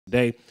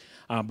today.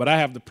 But I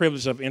have the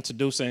privilege of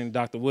introducing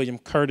Dr. William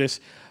Curtis.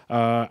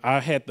 I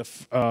had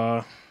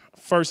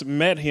first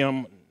met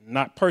him,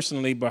 not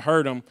personally, but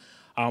heard him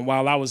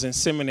while I was in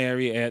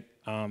seminary at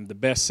the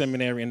best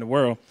seminary in the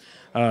world,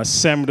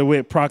 Samuel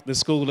DeWitt Proctor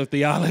School of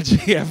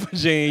Theology at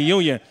Virginia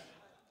Union.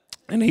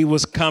 And he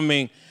was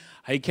coming,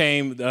 he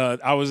came,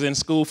 I was in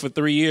school for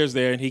 3 years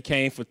there, and he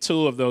came for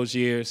 2 of those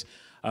years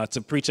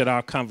to preach at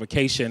our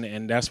convocation,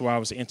 and that's where I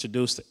was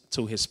introduced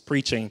to his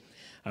preaching.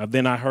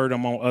 Then I heard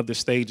him on other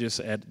stages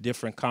at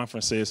different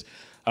conferences,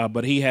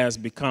 but he has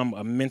become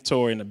a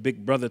mentor and a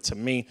big brother to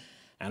me,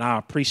 and I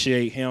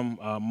appreciate him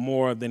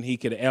more than he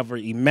could ever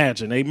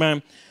imagine.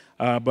 Amen.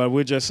 But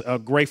we're just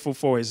grateful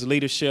for his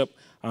leadership.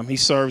 He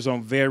serves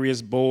on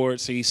various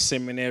boards. He's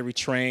seminary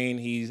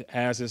trained. He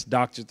has his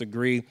doctorate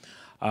degree.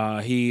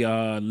 He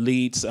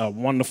leads a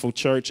wonderful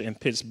church in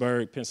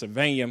Pittsburgh,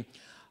 Pennsylvania.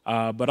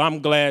 But I'm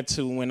glad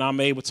when I'm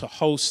able to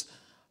host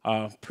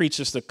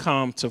preachers to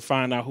come to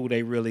find out who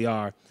they really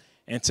are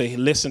and to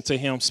listen to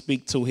him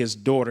speak to his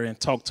daughter and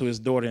talk to his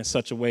daughter in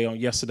such a way on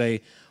yesterday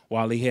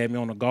while he had me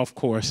on the golf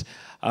course.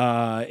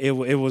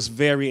 It was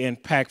very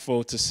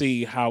impactful to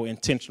see how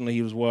intentional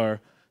he was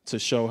to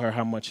show her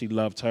how much he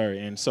loved her.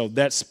 And so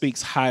that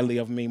speaks highly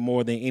of me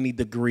more than any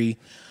degree,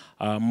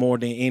 more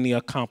than any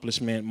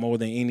accomplishment, more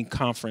than any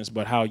conference,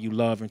 but how you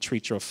love and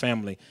treat your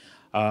family.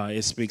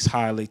 It speaks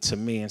highly to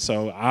me. And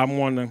so I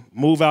want to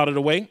move out of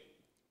the way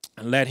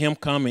and let him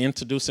come and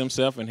introduce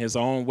himself in his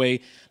own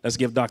way. Let's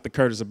give Dr.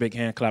 Curtis a big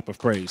hand clap of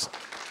praise.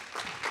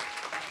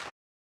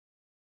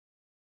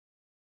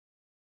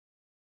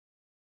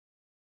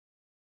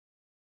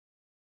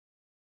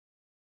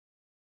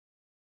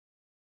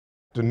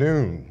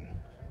 Afternoon.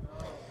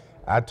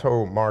 I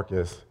told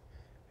Marcus,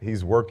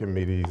 he's working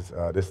me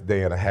this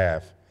day and a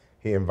half.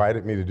 He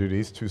invited me to do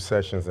these 2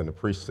 sessions and to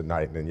preach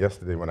tonight. And then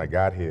yesterday when I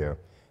got here,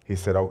 he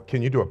said, "Oh,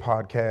 can you do a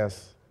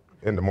podcast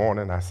in the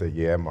morning?" I said,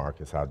 "Yeah,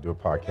 Marcus, I'll do a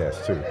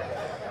podcast too."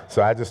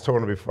 So I just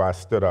told him before I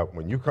stood up,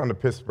 when you come to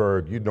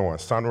Pittsburgh, you're doing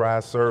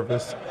sunrise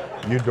service,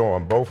 you're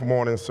doing both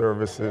morning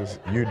services,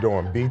 you're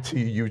doing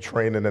BTU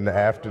training in the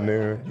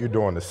afternoon, you're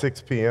doing the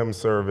 6 p.m.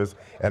 service,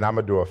 and I'm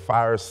gonna do a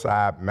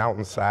fireside,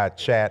 mountainside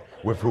chat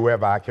with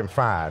whoever I can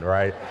find,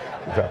 right?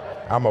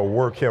 I'm gonna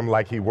work him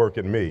like he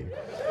working me.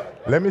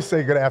 Let me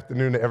say good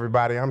afternoon to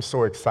everybody. I'm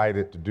so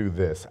excited to do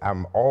this.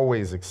 I'm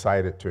always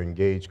excited to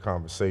engage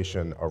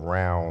conversation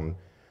around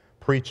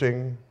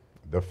preaching,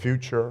 the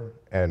future,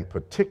 and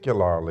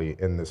particularly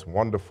in this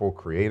wonderful,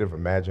 creative,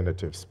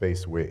 imaginative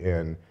space we're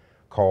in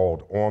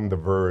called On the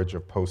Verge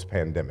of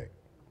Post-Pandemic.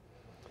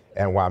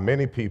 And while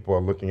many people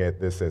are looking at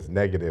this as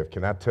negative,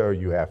 can I tell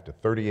you, after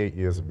 38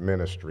 years of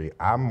ministry,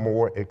 I'm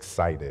more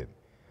excited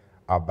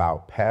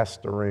about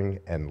pastoring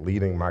and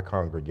leading my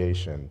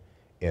congregation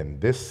in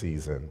this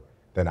season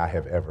than I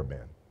have ever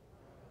been.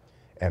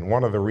 And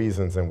one of the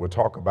reasons, and we'll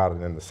talk about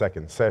it in the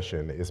second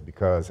session, is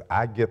because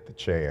I get the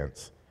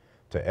chance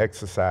to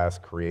exercise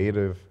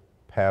creative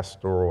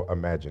pastoral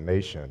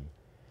imagination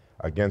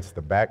against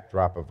the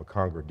backdrop of a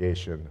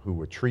congregation who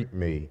would treat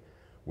me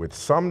with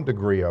some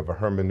degree of a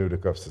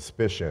hermeneutic of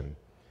suspicion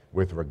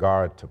with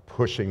regard to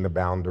pushing the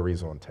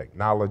boundaries on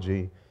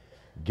technology,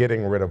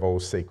 getting rid of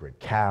old sacred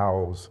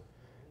cows,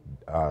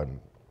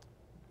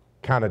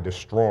 kind of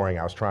destroying,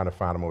 I was trying to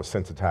find a more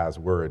sensitized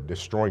word,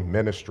 destroying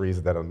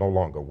ministries that are no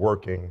longer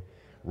working,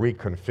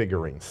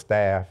 reconfiguring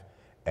staff,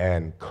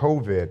 and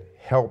COVID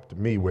helped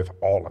me with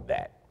all of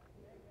that.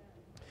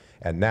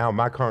 And now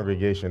my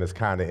congregation is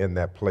kind of in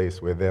that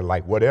place where they're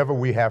like, whatever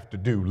we have to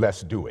do,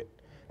 let's do it.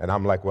 And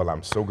I'm like, well,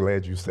 I'm so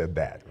glad you said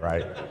that,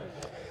 right?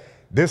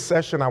 This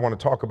session, I want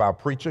to talk about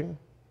preaching.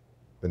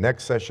 The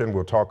next session,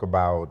 we'll talk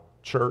about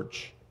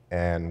church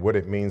and what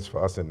it means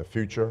for us in the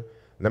future.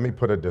 Let me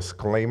put a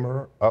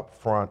disclaimer up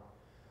front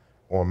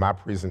on my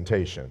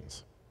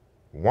presentations.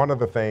 One of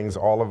the things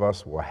all of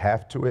us will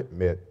have to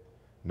admit,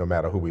 no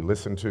matter who we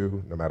listen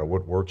to, no matter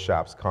what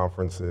workshops,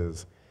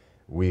 conferences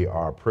we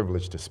are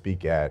privileged to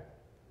speak at,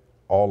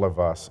 all of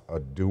us are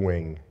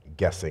doing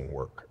guessing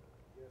work.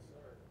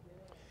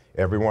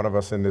 Every one of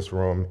us in this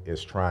room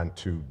is trying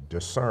to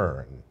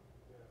discern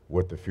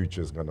what the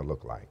future is going to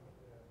look like.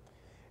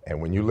 And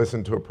when you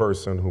listen to a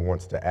person who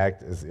wants to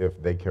act as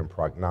if they can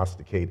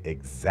prognosticate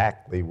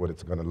exactly what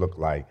it's going to look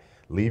like,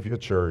 leave your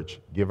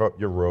church, give up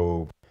your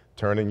robe,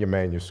 turn in your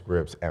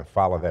manuscripts, and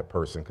follow that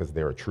person because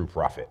they're a true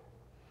prophet,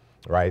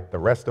 right? The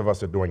rest of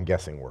us are doing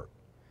guessing work.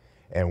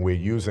 And we're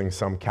using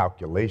some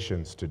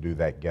calculations to do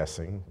that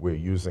guessing. We're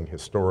using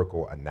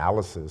historical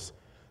analysis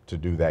to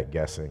do that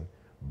guessing.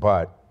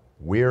 But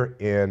we're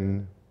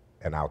in,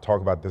 and I'll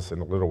talk about this in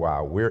a little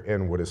while, we're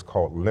in what is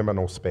called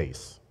liminal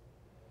space.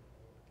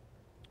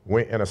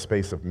 We're in a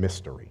space of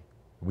mystery.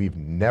 We've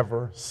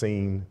never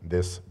seen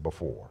this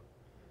before.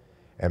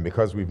 And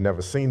because we've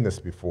never seen this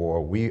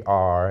before, we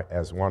are,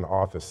 as one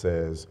author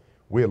says,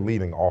 we're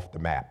leading off the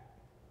map.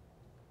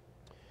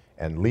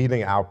 And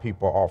leading our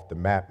people off the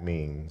map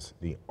means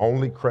the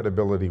only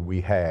credibility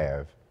we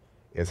have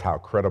is how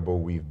credible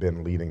we've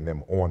been leading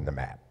them on the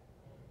map.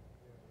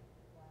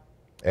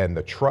 And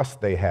the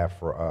trust they have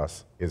for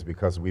us is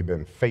because we've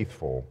been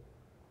faithful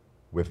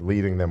with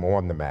leading them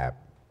on the map,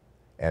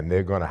 and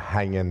they're going to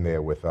hang in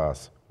there with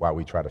us while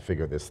we try to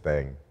figure this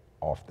thing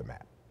off the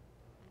map.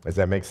 Does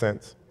that make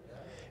sense?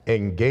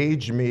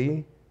 Engage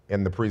me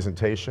in the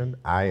presentation.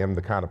 I am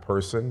the kind of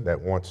person that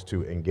wants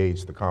to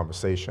engage the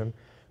conversation,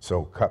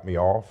 so cut me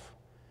off,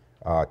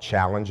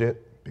 challenge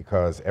it,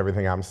 because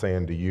everything I'm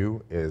saying to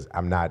you is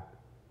I'm not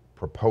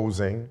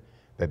proposing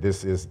that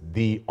this is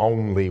the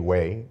only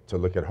way to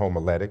look at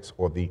homiletics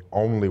or the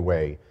only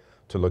way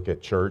to look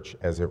at church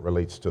as it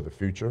relates to the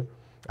future.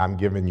 I'm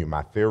giving you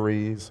my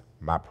theories,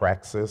 my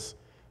praxis,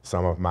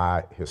 some of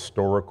my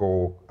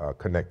historical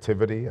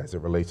connectivity as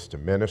it relates to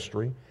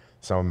ministry,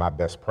 some of my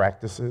best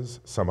practices,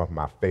 some of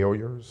my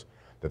failures,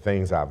 the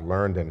things I've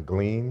learned and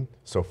gleaned.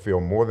 So feel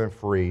more than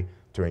free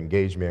to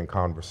engage me in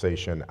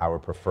conversation. I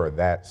would prefer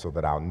that so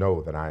that I'll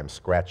know that I am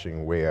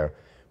scratching where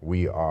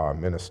we are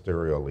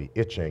ministerially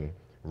itching,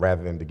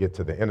 rather than to get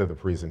to the end of the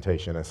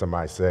presentation and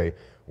somebody say,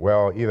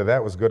 well, either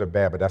that was good or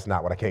bad, but that's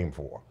not what I came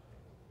for.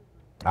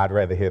 I'd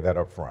rather hear that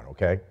up front,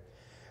 okay?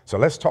 So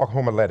let's talk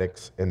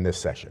homiletics in this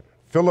session.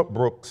 Philip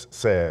Brooks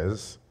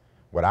says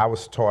what I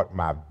was taught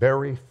my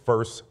very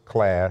first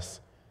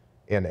class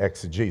in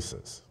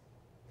exegesis.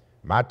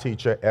 My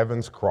teacher,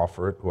 Evans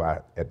Crawford, who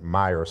I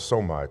admire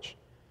so much,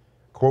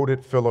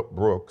 quoted Philip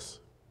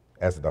Brooks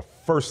as the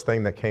first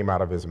thing that came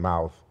out of his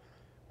mouth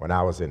when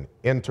I was an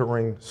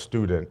entering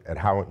student at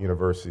Howard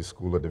University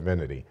School of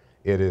Divinity.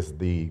 It is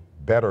the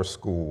better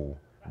school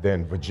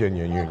than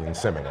Virginia Union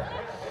Seminary.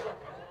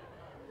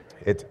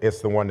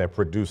 It's the one that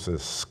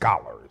produces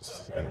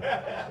scholars, and,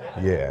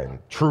 and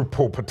true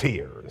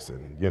pulpiteers,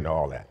 and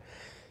all that.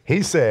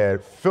 He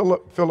said,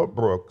 Philip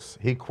Brooks,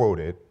 he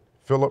quoted,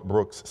 Philip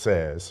Brooks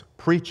says,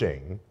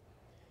 preaching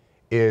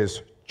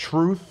is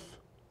truth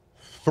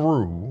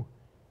through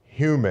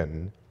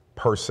human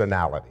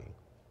personality.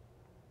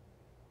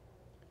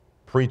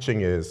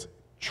 Preaching is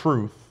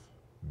truth,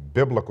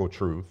 biblical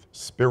truth,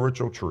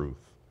 spiritual truth,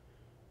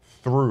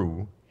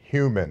 through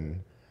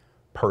human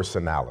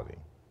personality,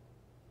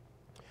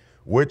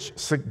 which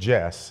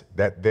suggests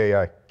that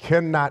there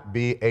cannot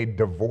be a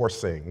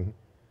divorcing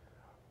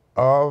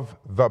of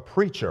the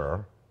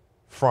preacher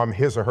from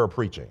his or her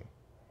preaching.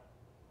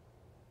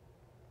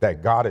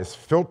 That God is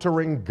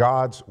filtering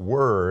God's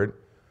word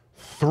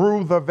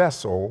through the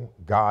vessel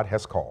God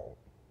has called.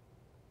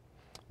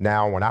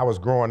 Now, when I was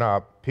growing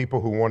up, people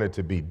who wanted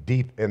to be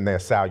deep in their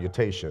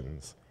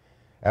salutations,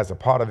 as a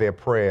part of their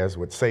prayers,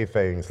 would say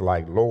things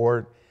like,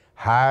 Lord,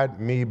 hide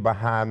me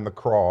behind the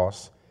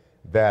cross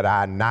that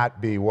I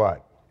not be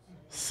what?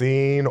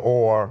 Seen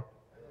or,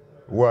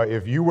 well,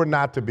 if you were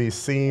not to be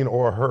seen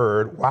or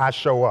heard, why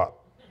show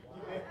up?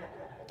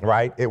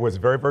 Right? It was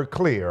very, very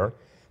clear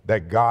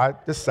that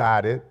God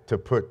decided to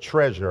put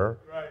treasure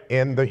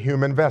in the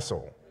human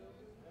vessel.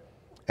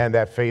 And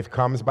that faith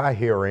comes by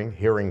hearing,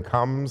 hearing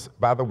comes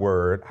by the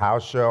word. How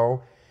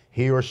shall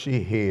he or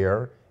she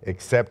hear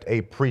except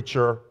a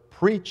preacher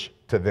preach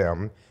to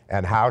them?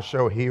 And how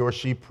shall he or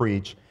she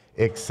preach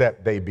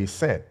except they be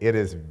sent? It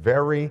is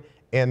very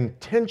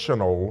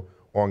intentional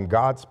on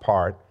God's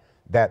part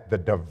that the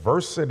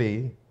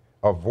diversity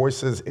of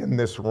voices in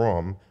this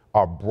room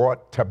are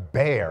brought to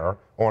bear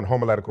on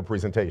homiletical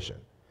presentation.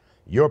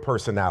 Your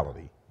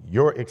personality,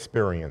 your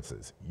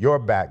experiences, your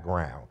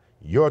background,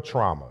 your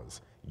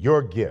traumas,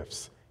 your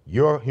gifts,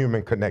 your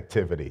human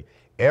connectivity,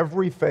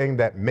 everything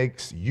that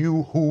makes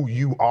you who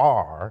you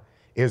are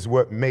is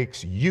what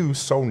makes you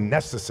so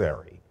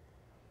necessary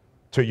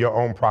to your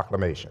own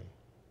proclamation.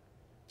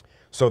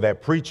 So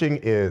that preaching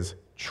is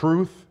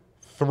truth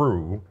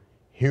through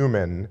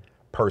human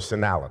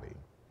personality.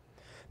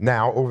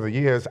 Now, over the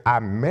years, I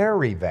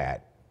marry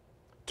that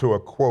to a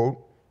quote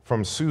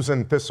from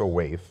Susan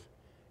Thistlethwaite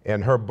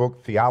in her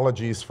book,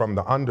 Theologies from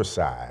the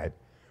Underside,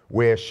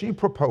 where she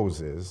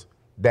proposes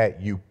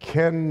that you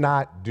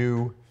cannot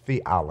do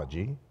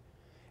theology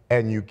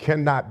and you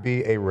cannot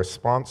be a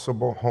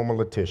responsible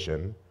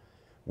homiletician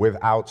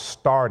without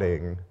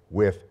starting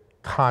with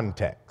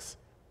context,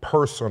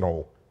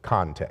 personal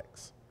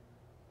context.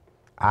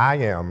 I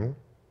am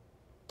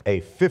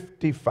a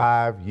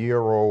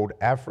 55-year-old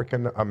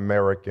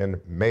African-American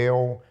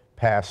male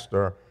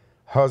pastor,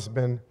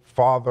 husband,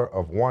 father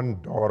of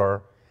one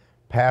daughter,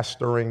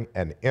 pastoring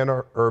an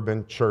inner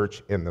urban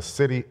church in the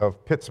city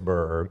of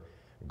Pittsburgh,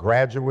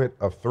 graduate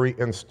of 3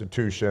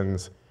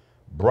 institutions,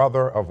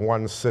 brother of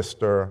 1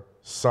 sister,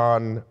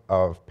 son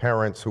of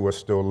parents who are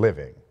still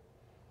living.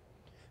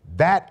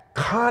 That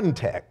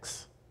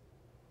context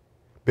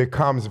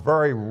becomes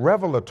very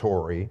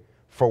revelatory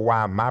for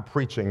why my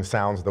preaching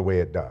sounds the way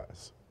it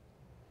does.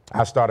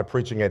 I started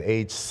preaching at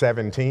age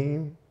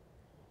 17,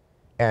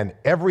 and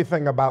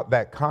everything about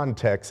that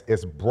context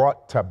is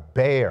brought to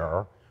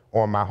bear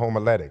on my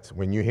homiletics.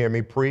 When you hear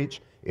me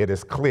preach, it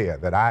is clear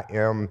that I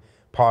am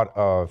part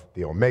of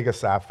the Omega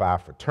Psi Phi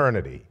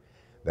fraternity,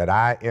 that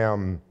I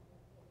am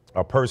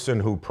a person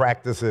who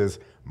practices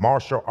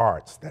martial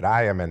arts, that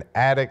I am an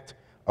addict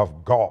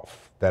of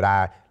golf, that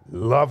I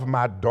love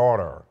my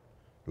daughter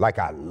like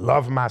I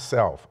love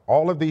myself.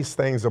 All of these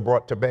things are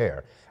brought to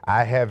bear.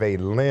 I have a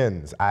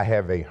lens, I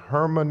have a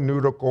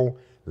hermeneutical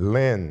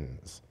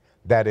lens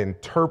that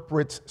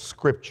interprets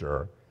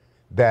Scripture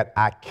that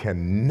I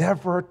can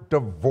never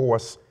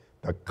divorce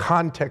the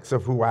context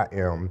of who I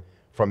am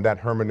from that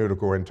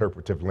hermeneutical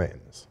interpretive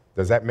lens.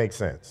 Does that make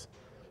sense?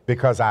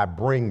 Because I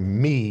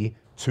bring me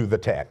to the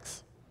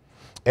text.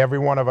 Every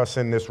one of us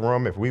in this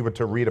room, if we were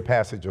to read a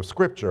passage of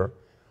Scripture,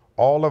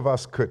 all of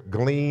us could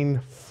glean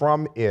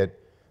from it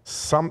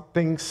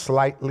something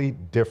slightly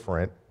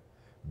different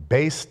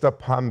based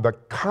upon the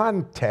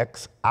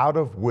context out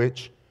of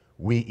which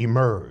we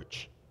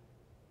emerge.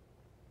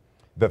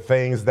 The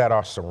things that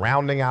are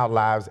surrounding our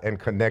lives and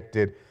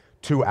connected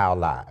to our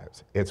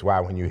lives. It's why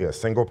when you hear a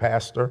single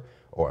pastor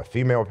or a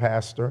female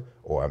pastor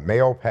or a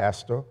male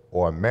pastor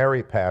or a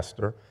married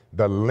pastor,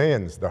 the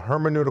lens, the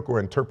hermeneutical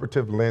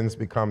interpretive lens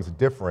becomes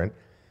different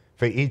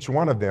for each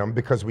one of them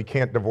because we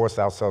can't divorce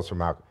ourselves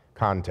from our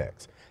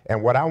context.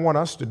 And what I want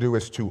us to do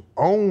is to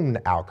own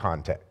our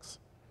context,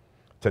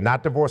 to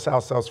not divorce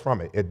ourselves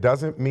from it. It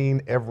doesn't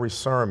mean every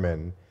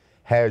sermon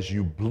has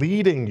you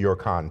bleeding your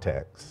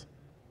context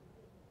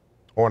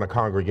on a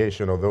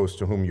congregation or those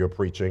to whom you're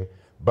preaching,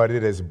 but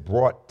it is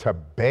brought to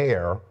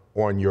bear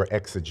on your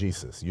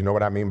exegesis. You know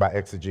what I mean by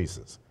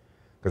exegesis?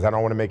 Because I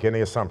don't want to make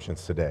any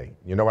assumptions today.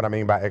 You know what I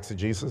mean by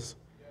exegesis?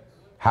 Yes.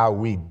 How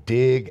we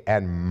dig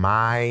and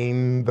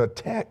mine the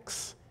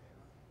text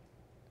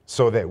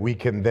so that we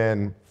can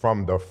then,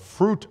 from the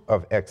fruit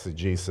of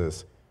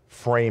exegesis,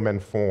 frame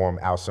and form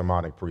our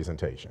sermonic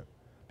presentation.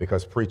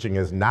 Because preaching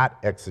is not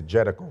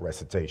exegetical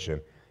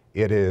recitation,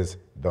 it is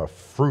the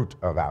fruit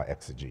of our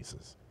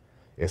exegesis.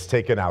 It's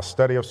taking our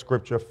study of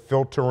Scripture,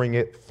 filtering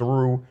it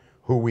through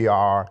who we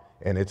are,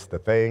 and it's the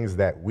things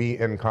that we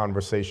in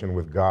conversation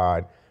with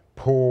God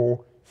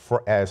pull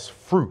for as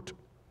fruit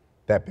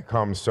that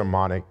becomes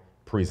sermonic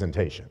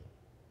presentation.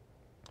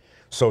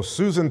 So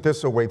Susan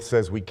Thistlethwaite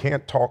says we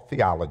can't talk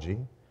theology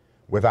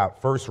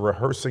without first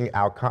rehearsing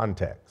our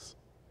context.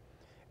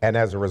 And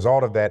as a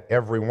result of that,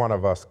 every one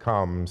of us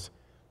comes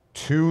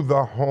to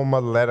the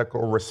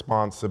homiletical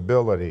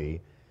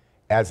responsibility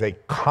as a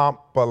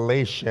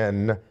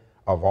compilation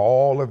of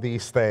all of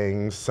these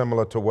things,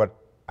 similar to what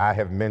I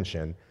have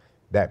mentioned,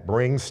 that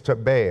brings to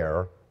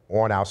bear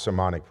on our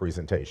sermonic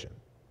presentation.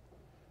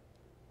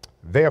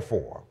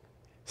 Therefore,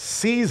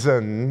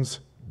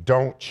 seasons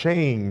don't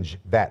change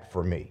that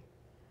for me.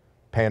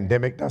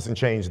 Pandemic doesn't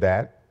change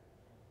that.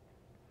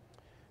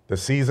 The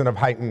season of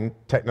heightened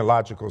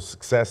technological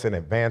success and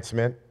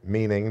advancement,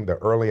 meaning the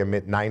early and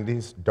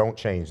mid-90s, don't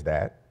change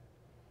that.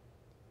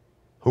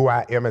 Who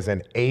I am as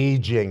an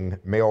aging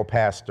male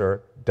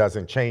pastor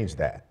doesn't change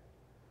that.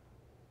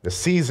 The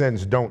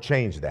seasons don't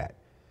change that.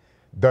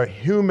 The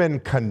human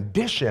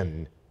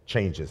condition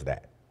changes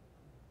that.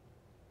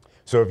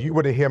 So if you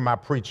were to hear my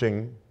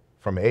preaching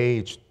from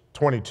age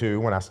 22,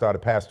 when I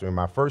started pastoring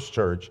my first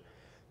church,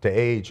 to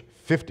age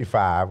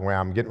 55, where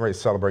I'm getting ready to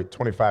celebrate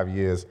 25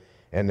 years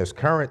in this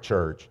current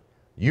church,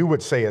 you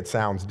would say it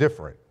sounds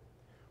different.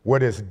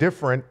 What is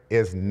different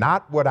is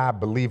not what I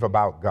believe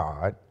about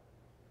God,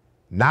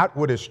 not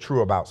what is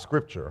true about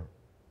Scripture,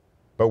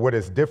 but what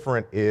is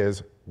different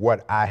is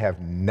what I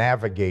have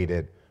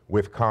navigated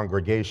with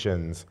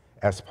congregations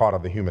as part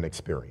of the human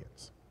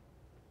experience.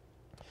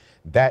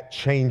 That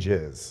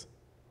changes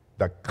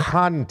the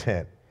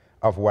content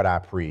of what I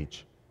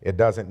preach. It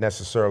doesn't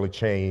necessarily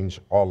change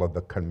all of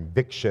the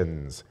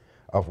convictions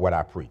of what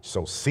I preach.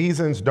 So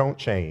seasons don't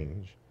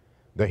change.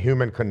 The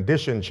human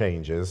condition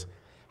changes.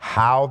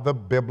 How the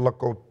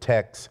biblical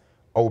text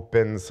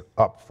opens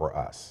up for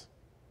us.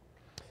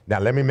 Now,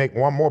 let me make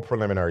one more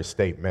preliminary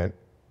statement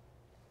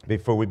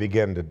before we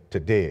begin to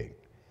dig.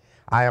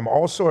 I am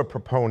also a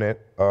proponent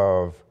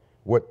of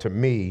what to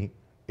me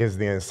is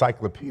the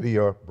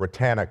Encyclopedia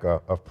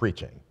Britannica of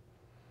preaching.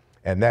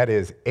 And that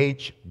is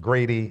H.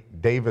 Grady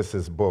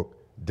Davis's book,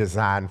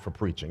 Designed for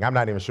Preaching. I'm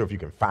not even sure if you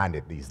can find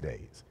it these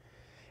days.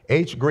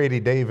 H. Grady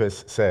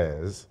Davis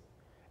says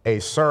a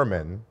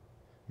sermon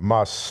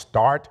must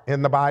start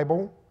in the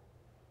Bible,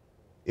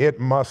 it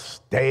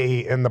must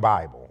stay in the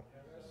Bible,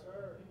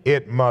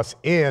 it must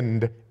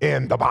end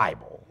in the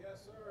Bible.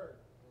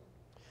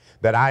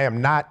 That I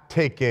am not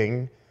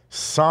taking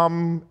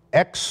some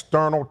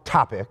external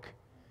topic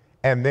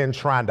and then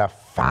trying to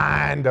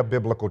find a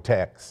biblical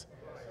text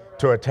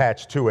to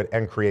attach to it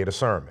and create a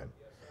sermon.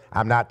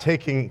 I'm not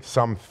taking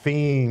some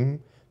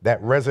theme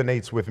that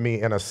resonates with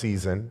me in a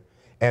season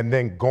and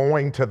then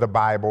going to the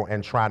Bible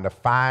and trying to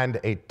find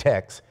a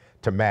text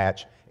to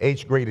match.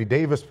 H. Grady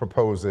Davis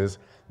proposes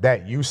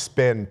that you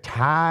spend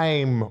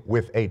time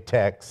with a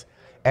text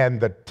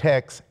and the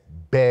text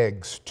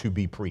begs to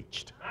be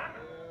preached.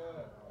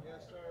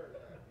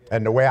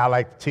 And the way I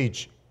like to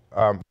teach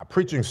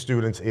preaching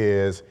students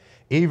is,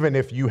 even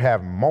if you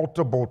have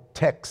multiple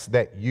texts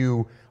that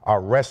you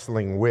are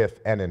wrestling with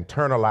and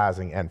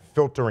internalizing and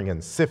filtering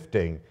and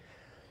sifting,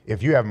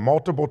 if you have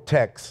multiple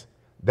texts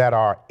that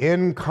are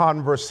in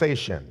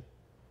conversation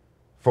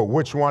for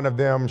which one of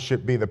them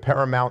should be the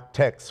paramount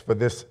text for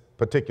this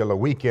particular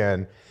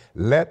weekend,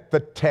 Let the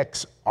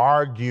texts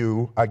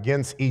argue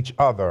against each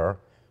other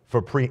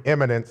for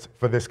preeminence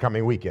for this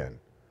coming weekend.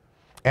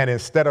 And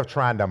instead of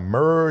trying to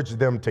merge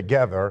them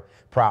together,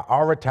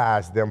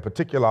 prioritize them,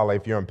 particularly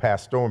if you're in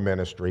pastoral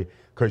ministry,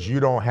 because you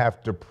don't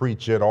have to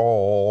preach it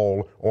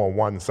all on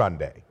one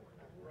Sunday.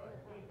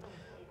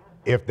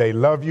 If they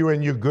love you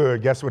and you're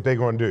good, guess what they're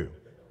going to do?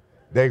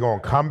 They're going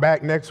to come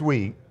back next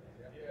week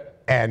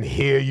and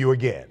hear you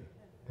again,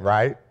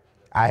 right?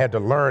 I had to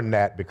learn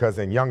that because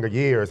in younger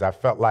years, I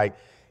felt like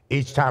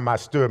each time I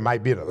stood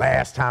might be the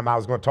last time I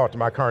was going to talk to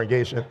my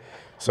congregation.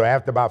 So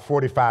after about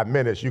 45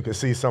 minutes, you could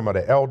see some of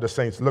the elder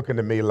saints looking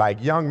at me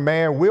like, young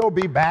man, we'll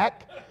be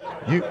back.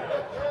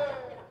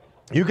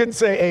 You can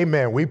say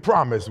amen. We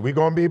promise we're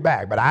going to be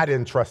back. But I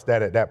didn't trust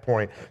that at that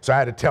point. So I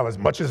had to tell as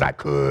much as I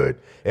could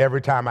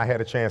every time I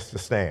had a chance to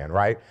stand,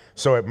 right?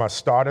 So it must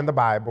start in the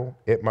Bible.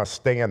 It must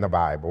stay in the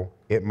Bible.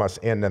 It must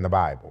end in the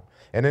Bible.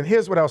 And then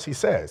here's what else he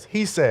says.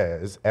 He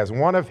says, as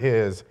one of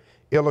his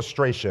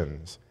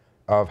illustrations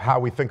of how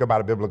we think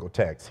about a biblical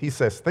text, he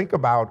says, think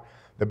about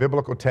the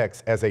biblical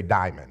text as a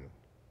diamond.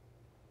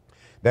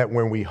 That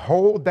when we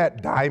hold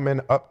that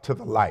diamond up to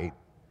the light,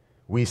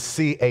 we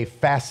see a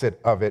facet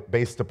of it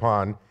based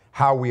upon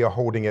how we are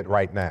holding it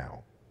right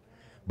now.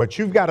 But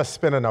you've got to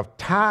spend enough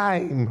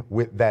time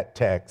with that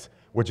text,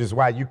 which is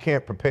why you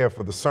can't prepare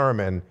for the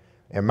sermon,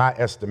 in my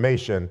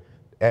estimation,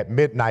 at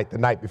midnight the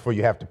night before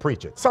you have to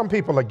preach it. Some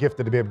people are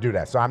gifted to be able to do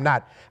that. So I'm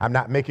not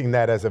making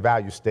that as a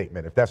value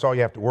statement. If that's all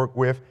you have to work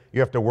with, you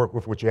have to work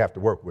with what you have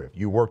to work with.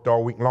 You worked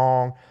all week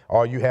long.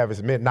 All you have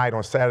is midnight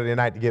on Saturday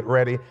night to get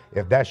ready.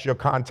 If that's your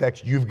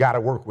context, you've got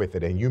to work with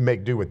it and you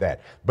make do with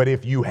that. But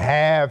if you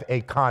have a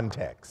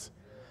context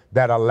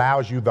that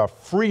allows you the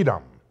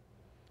freedom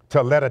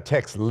to let a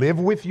text live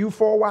with you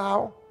for a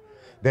while,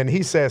 then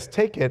he says,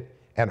 take it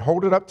and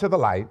hold it up to the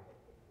light,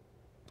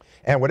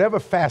 and whatever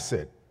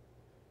facet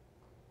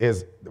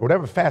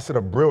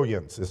of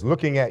brilliance is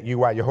looking at you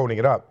while you're holding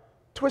it up,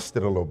 twist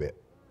it a little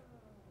bit.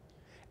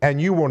 And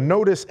you will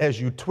notice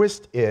as you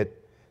twist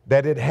it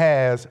that it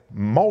has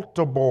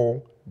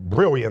multiple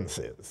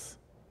brilliances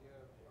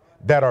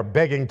that are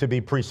begging to be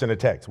preached in the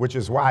text, which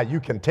is why you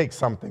can take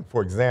something,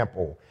 for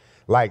example,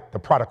 like the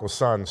prodigal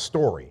son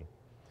story.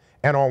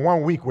 And on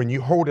one week when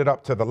you hold it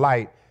up to the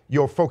light,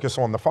 you'll focus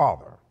on the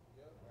father.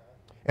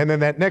 And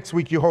then that next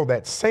week you hold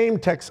that same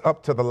text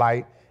up to the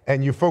light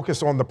and you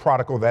focus on the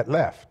prodigal that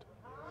left.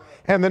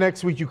 And the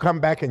next week you come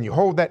back and you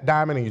hold that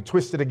diamond and you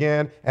twist it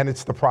again, and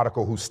it's the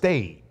prodigal who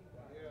stayed.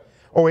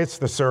 Or it's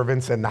the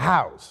servants in the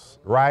house,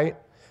 right?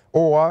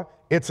 Or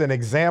it's an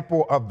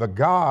example of the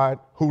God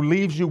who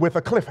leaves you with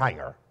a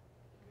cliffhanger.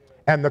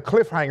 And the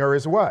cliffhanger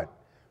is what?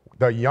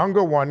 The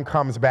younger one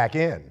comes back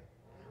in.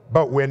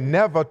 But we're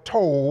never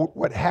told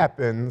what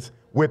happens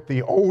with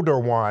the older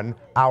one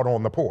out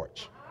on the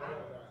porch.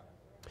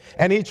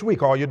 And each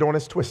week all you're doing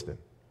is twisting.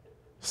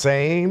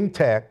 Same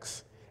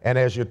text, and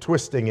as you're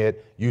twisting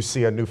it, you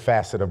see a new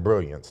facet of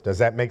brilliance. Does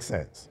that make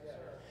sense?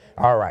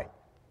 All right.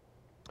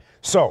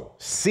 So,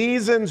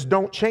 seasons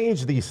don't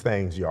change these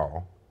things,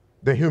 y'all.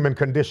 The human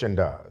condition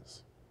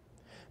does.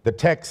 The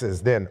text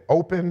is then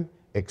opened,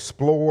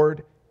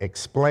 explored,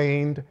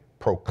 explained,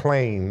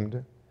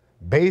 proclaimed,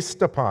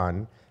 based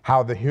upon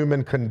how the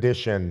human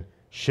condition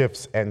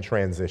shifts and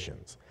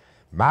transitions.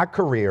 My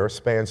career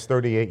spans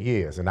 38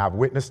 years, and I've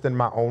witnessed in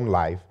my own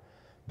life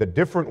the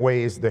different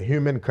ways the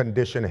human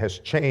condition has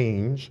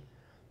changed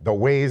the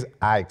ways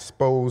I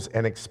expose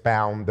and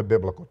expound the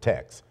biblical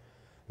text.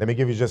 Let me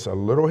give you just a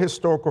little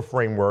historical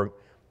framework,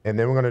 and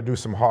then we're going to do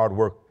some hard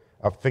work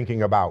of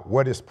thinking about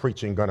what is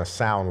preaching going to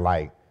sound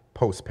like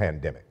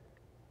post-pandemic.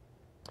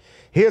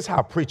 Here's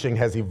how preaching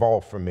has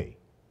evolved for me.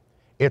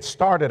 It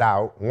started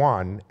out,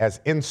 one, as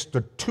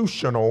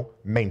institutional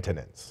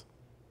maintenance.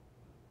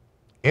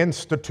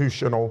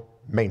 Institutional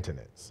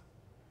maintenance.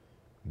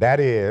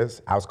 That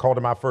is, I was called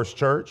to my first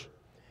church,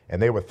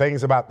 and there were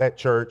things about that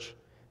church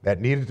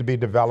that needed to be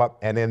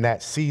developed, and in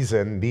that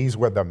season, these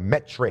were the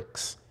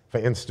metrics for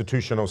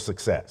institutional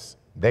success.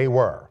 They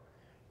were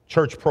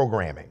church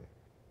programming,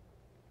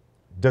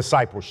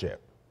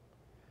 discipleship,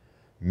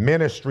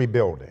 ministry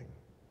building,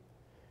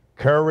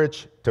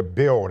 courage to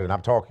build, and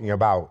I'm talking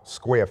about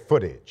square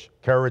footage,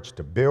 courage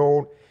to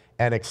build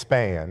and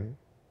expand,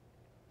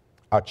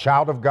 a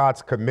child of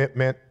God's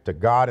commitment to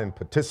God and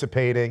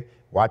participating,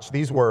 watch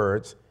these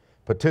words,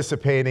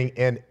 participating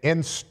in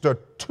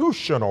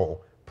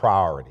institutional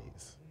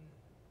priorities.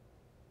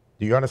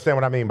 Do you understand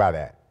what I mean by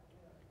that?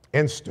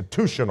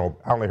 Institutional,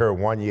 I only heard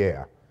one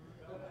yeah.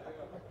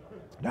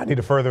 Do I need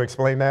to further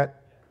explain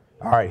that?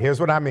 All right, here's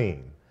what I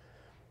mean.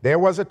 There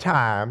was a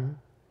time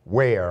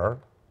where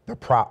the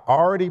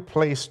priority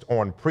placed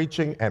on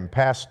preaching and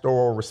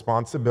pastoral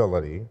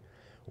responsibility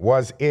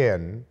was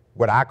in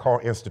what I call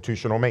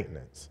institutional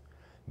maintenance.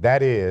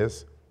 That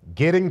is,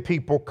 getting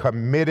people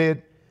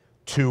committed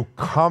to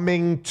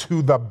coming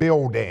to the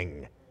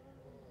building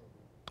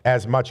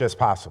as much as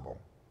possible,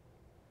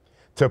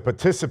 to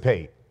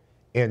participate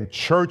in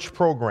church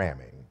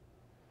programming,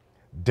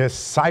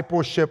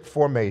 discipleship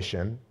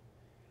formation,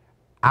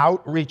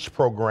 outreach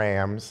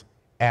programs,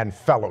 and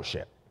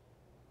fellowship.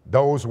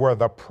 Those were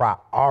the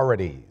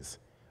priorities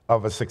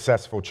of a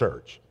successful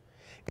church.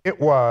 It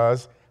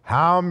was,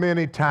 how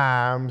many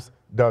times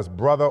does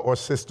brother or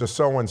sister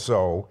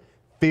so-and-so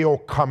feel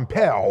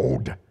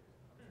compelled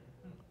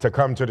to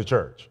come to the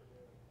church?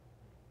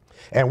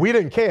 And we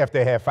didn't care if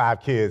they had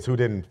 5 kids who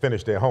didn't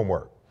finish their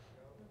homework,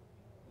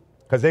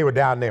 because they were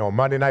down there on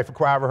Monday night for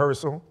choir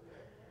rehearsal,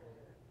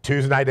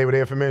 Tuesday night they were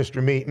there for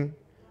ministry meeting,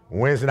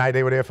 Wednesday night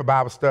they were there for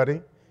Bible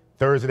study,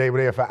 Thursday they were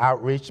there for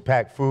outreach,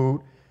 pack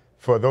food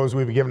for those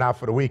we were giving out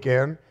for the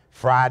weekend,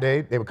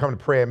 Friday they would come to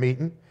prayer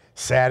meeting,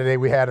 Saturday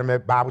we had them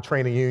at Bible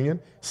Training Union,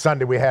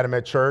 Sunday we had them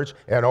at church,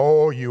 and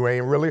oh, you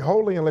ain't really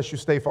holy unless you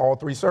stay for all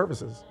 3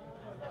 services.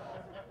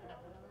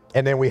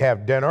 And then we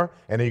have dinner,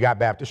 and then you got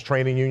Baptist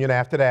Training Union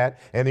after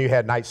that, and then you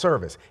had night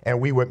service. And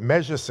we would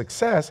measure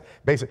success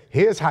basically,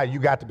 here's how you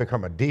got to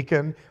become a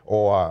deacon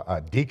or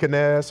a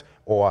deaconess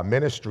or a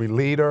ministry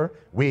leader.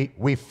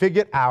 We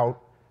figured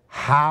out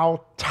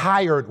how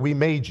tired we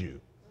made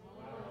you.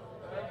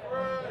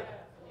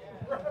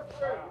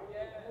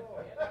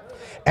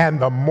 And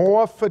the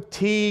more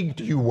fatigued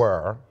you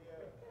were,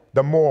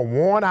 the more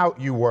worn out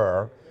you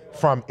were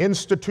from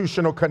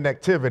institutional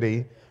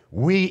connectivity,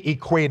 we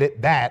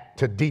equated that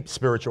to deep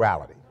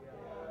spirituality.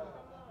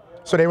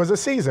 So there was a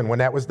season when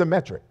that was the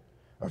metric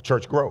of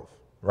church growth,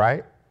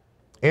 right?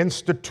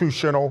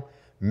 Institutional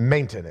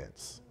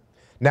maintenance.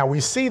 Now we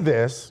see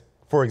this,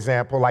 for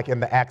example, like in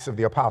the Acts of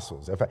the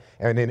Apostles.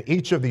 And in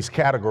each of these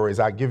categories,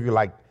 I give you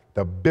like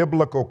the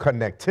biblical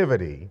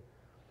connectivity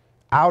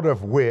out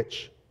of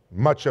which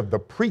much of the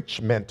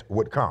preachment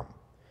would come.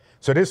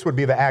 So this would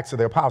be the Acts of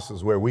the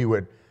Apostles, where we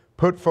would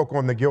put folk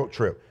on the guilt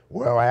trip.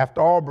 Well,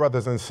 after all,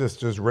 brothers and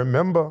sisters,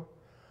 remember,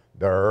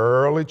 the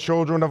early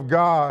children of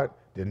God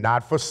did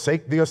not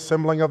forsake the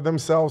assembling of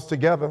themselves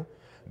together.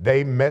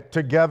 They met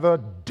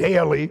together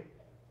daily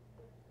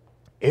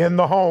in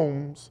the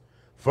homes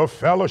for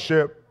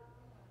fellowship,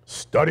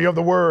 study of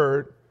the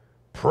word,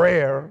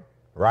 prayer,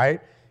 right?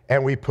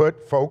 And we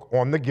put folk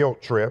on the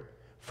guilt trip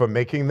for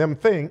making them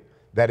think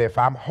that if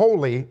I'm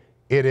holy,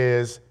 it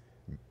is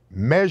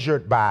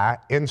measured by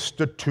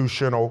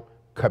institutional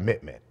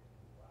commitment.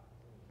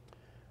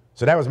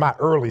 So that was my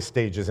early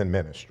stages in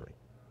ministry.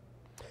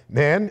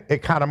 Then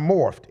it kind of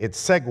morphed, it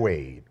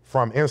segued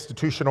from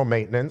institutional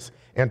maintenance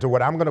into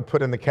what I'm going to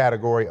put in the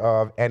category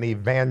of an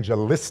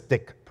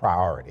evangelistic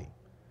priority.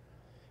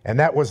 And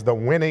that was the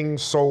winning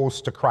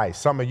souls to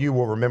Christ. Some of you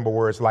will remember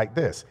words like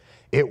this.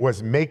 It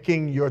was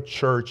making your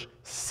church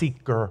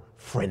seeker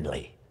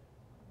friendly.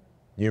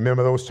 You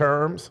remember those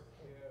terms?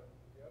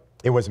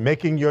 It was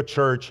making your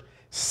church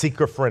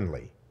seeker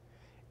friendly.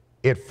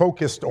 It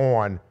focused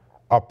on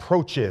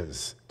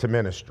approaches to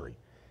ministry,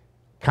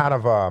 kind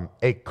of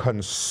a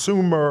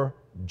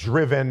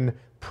consumer-driven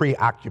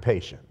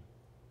preoccupation.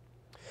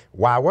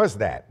 Why was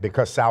that?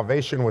 Because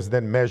salvation was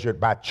then measured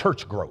by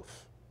church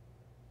growth,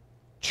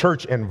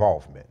 church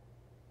involvement.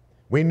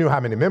 We knew how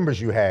many members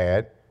you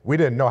had. We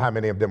didn't know how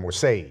many of them were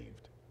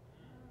saved.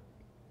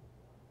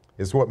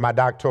 It's what my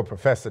doctoral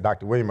professor,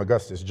 Dr. William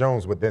Augustus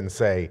Jones, would then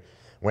say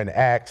when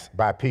asked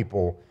by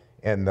people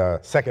in the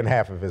second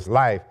half of his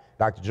life,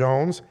 Dr.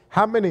 Jones,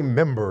 how many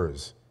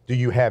members do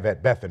you have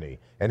at Bethany?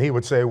 And he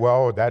would say,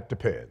 well, that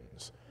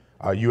depends.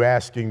 Are you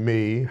asking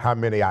me how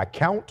many I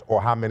count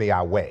or how many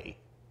I weigh?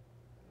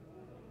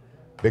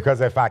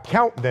 Because if I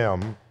count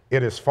them,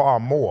 it is far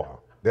more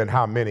than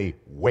how many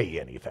weigh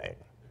anything.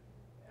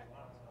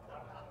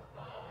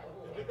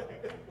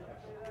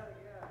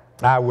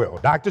 I will.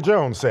 Dr.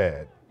 Jones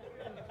said,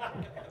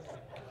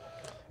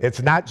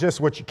 it's not just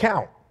what you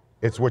count,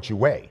 it's what you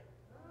weigh.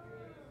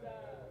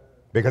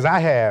 Because I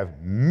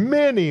have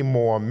many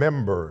more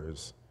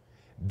members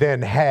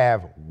than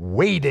have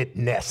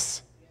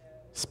weightedness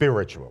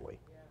spiritually,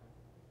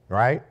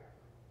 right?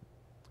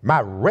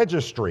 My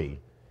registry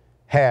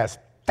has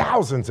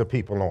thousands of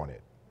people on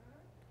it.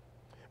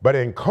 But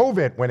in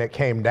COVID, when it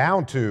came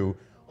down to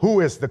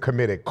who is the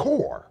committed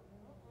core,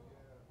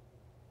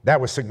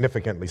 that was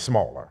significantly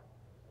smaller,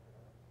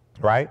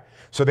 right?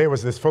 So there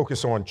was this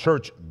focus on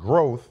church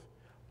growth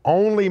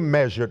only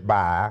measured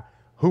by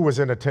who was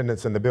in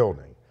attendance in the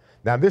building.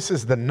 Now, this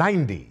is the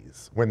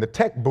 90s when the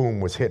tech boom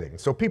was hitting.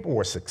 So people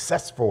were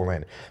successful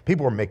and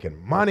people were making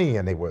money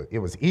and it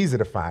was easy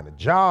to find a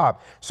job.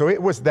 So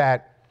it was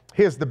that,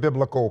 here's the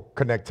biblical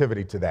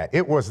connectivity to that.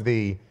 It was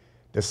the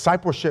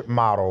discipleship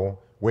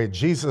model where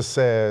Jesus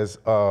says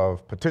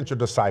of potential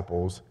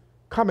disciples,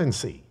 come and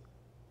see.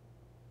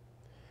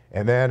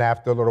 And then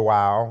after a little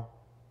while,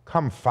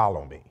 come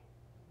follow me.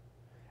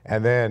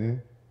 And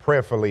then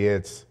prayerfully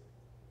it's,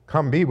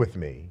 come be with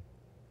me.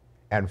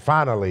 And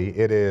finally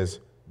it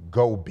is,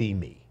 go be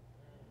me.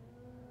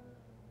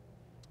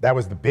 That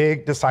was the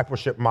big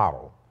discipleship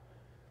model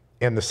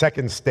in the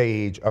second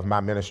stage of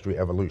my ministry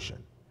evolution.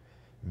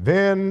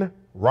 Then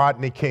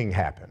Rodney King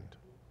happened.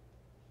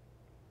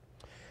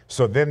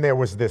 So then there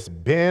was this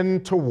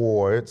bend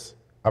towards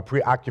a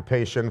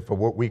preoccupation for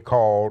what we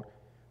called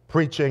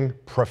preaching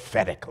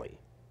prophetically.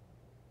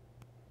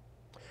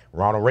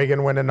 Ronald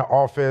Reagan went into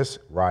office,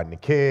 Rodney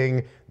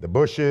King, the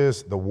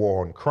Bushes, the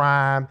war on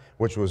crime,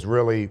 which was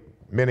really,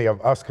 many of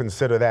us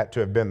consider that to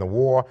have been the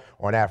war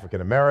on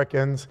African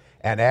Americans.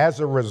 And as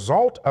a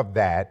result of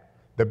that,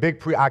 the big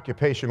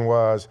preoccupation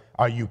was,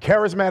 are you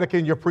charismatic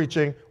in your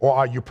preaching or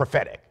are you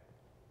prophetic?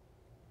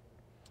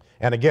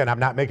 And again, I'm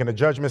not making a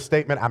judgment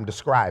statement, I'm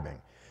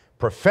describing.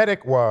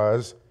 Prophetic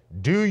was,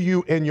 do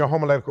you in your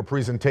homiletical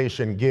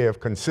presentation give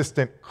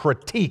consistent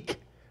critique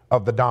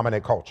of the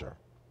dominant culture?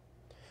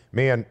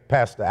 Me and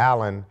Pastor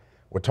Allen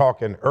were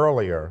talking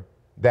earlier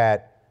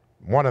that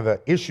one of the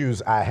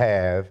issues I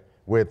have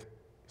with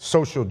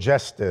social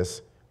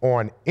justice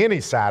on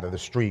any side of the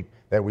street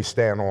that we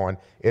stand on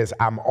is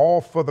I'm all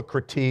for the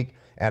critique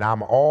and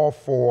I'm all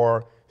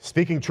for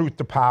speaking truth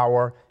to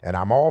power and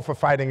I'm all for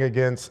fighting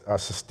against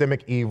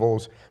systemic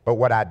evils. But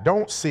what I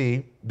don't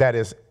see that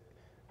is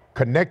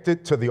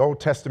connected to the Old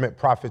Testament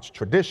prophets'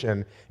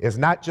 tradition is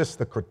not just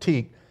the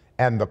critique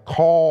and the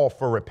call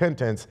for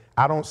repentance.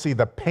 I don't see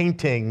the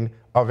painting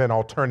of an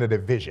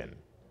alternative vision.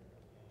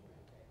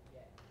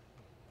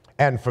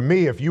 And for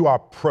me, if you are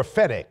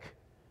prophetic,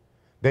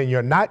 then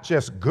you're not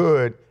just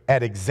good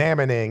at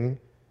examining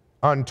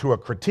unto a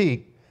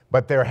critique,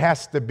 but there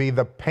has to be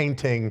the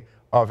painting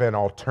of an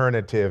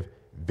alternative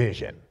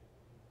vision.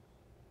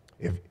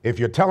 If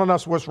you're telling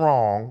us what's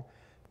wrong,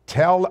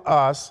 tell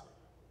us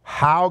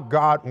how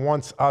God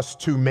wants us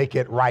to make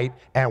it right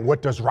and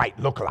what does right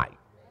look like.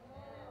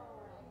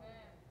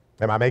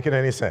 Am I making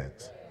any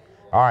sense?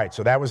 All right,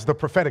 so that was the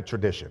prophetic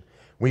tradition.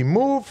 We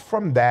moved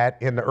from that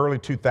in the early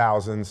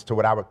 2000s to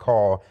what I would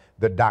call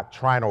the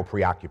doctrinal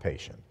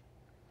preoccupation.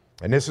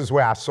 And this is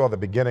where I saw the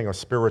beginning of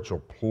spiritual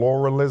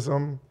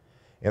pluralism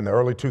in the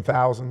early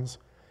 2000s.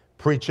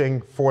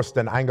 Preaching forced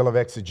an angle of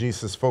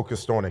exegesis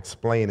focused on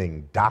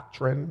explaining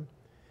doctrine,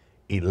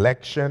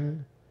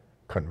 election,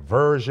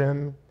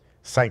 conversion,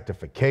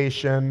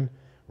 sanctification,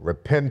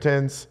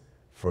 repentance,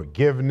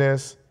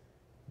 forgiveness,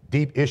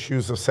 deep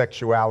issues of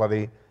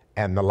sexuality,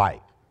 and the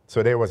like.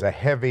 So there was a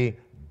heavy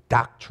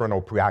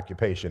doctrinal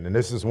preoccupation. And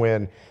this is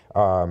when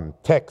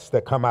texts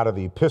that come out of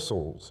the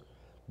epistles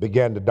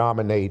began to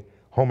dominate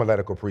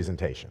homiletical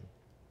presentation.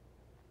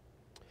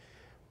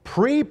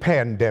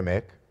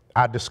 Pre-pandemic,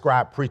 I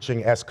described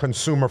preaching as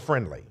consumer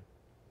friendly.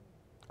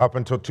 Up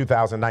until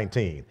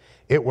 2019,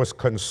 it was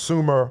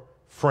consumer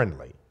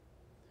friendly.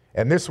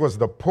 And this was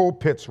the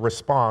pulpit's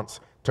response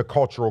to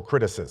cultural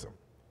criticism,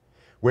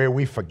 where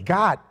we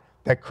forgot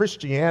that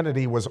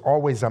Christianity was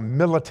always a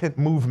militant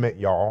movement,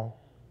 y'all.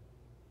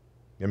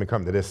 Let me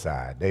come to this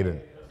side. They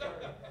didn't.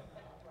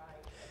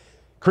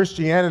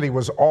 Christianity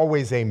was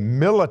always a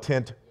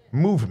militant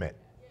movement.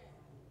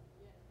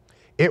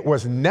 It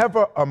was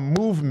never a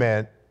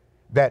movement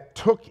that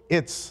took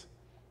its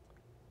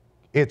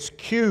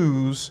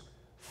cues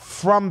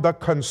from the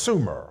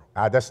consumer.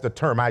 That's the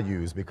term I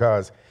use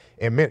because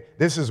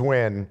this is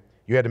when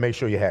you had to make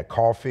sure you had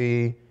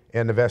coffee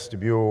in the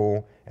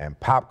vestibule and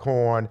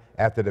popcorn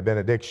after the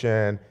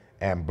benediction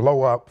and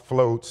blow up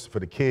floats for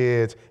the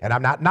kids. And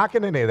I'm not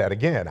knocking any of that.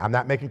 Again, I'm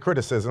not making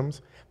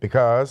criticisms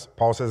because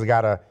Paul says I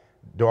got to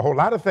do a whole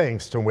lot of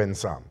things to win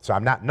some. So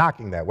I'm not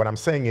knocking that. What I'm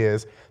saying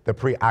is the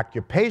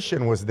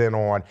preoccupation was then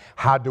on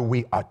how do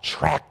we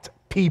attract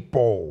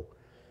people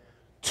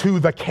to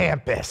the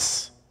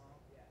campus,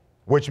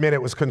 which meant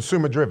it was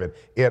consumer driven.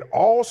 It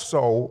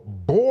also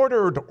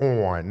bordered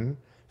on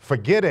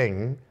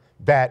forgetting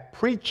that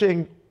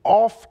preaching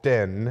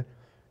often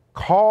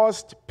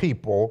caused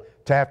people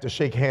to have to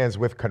shake hands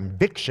with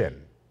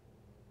conviction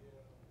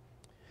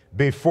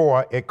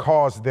before it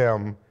caused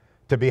them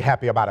to be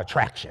happy about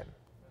attraction,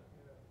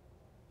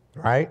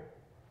 right?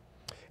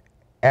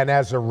 And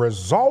as a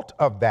result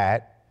of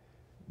that,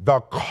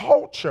 the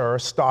culture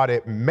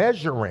started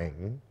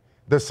measuring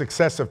the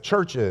success of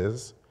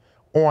churches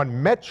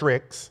on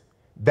metrics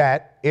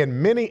that in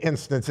many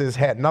instances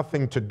had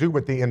nothing to do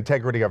with the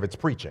integrity of its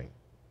preaching.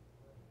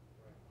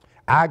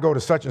 I go to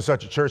such and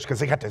such a church because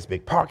they got this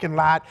big parking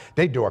lot.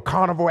 They do a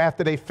carnival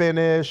after they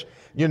finish.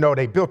 You know,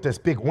 they built this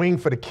big wing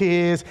for the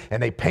kids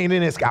and they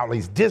painted it. It's got all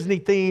these Disney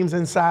themes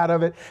inside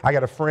of it. I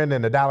got a friend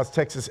in the Dallas,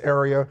 Texas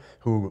area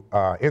who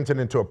entered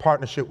into a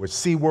partnership with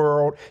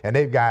SeaWorld, and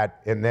they've got,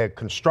 in their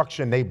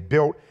construction, they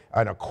built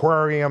an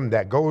aquarium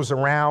that goes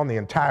around the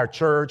entire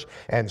church,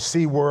 and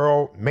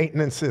SeaWorld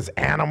maintenances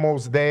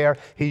animals there.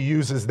 He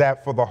uses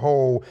that for the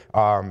whole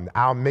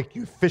I'll make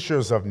you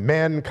fishers of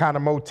men kind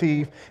of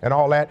motif and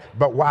all that.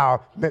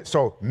 But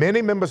so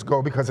many members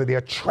go because of the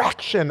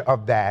attraction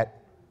of that.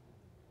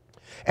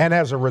 And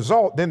as a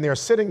result, then they're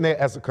sitting there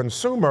as a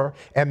consumer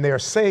and they're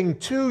saying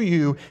to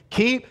you,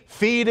 keep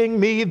feeding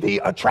me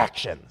the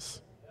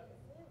attractions.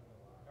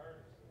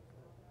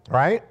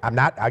 Right? I'm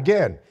not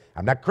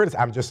criticizing,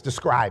 I'm just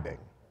describing.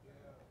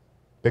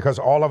 Because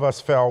all of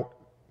us fell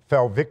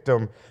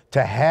victim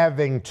to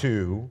having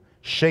to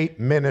shape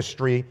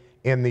ministry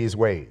in these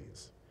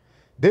ways.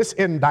 This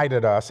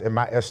indicted us, in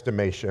my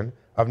estimation,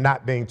 of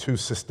not being too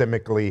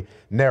systemically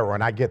narrow,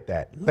 and I get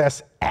that.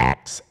 Less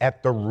axe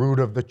at the root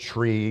of the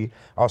tree,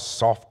 a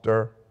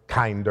softer,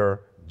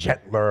 kinder,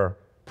 gentler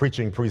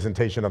preaching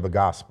presentation of the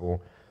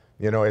gospel.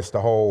 You know, it's the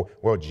whole,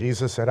 well,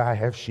 Jesus said, I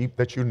have sheep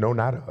that you know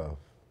not of.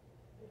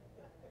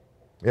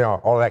 You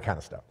know, all that kind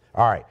of stuff.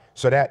 All right,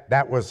 so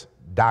that was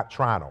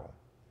doctrinal,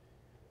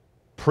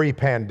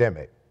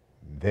 pre-pandemic.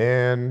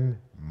 Then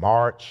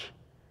March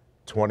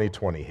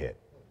 2020 hit.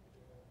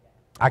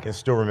 I can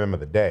still remember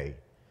the day.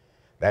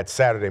 That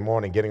Saturday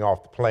morning, getting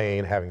off the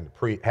plane,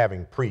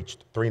 having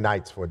preached 3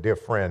 nights for a dear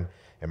friend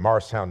in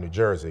Morristown, New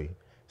Jersey,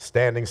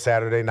 standing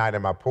Saturday night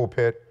in my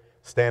pulpit,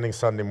 standing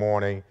Sunday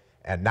morning,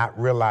 and not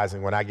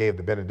realizing when I gave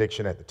the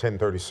benediction at the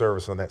 10:30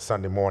 service on that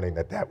Sunday morning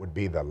that would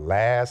be the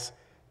last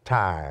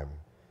time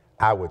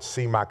I would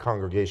see my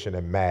congregation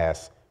in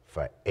Mass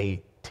for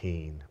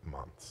 18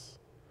 months.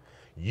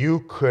 You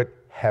could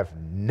have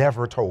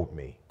never told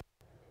me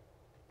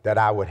that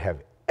I would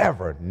have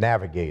ever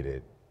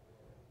navigated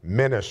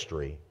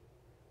ministry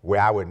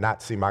where I would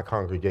not see my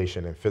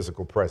congregation in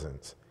physical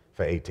presence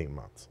for 18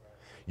 months.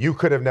 You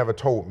could have never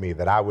told me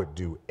that I would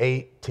do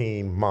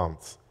 18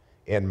 months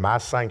in my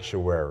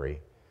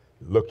sanctuary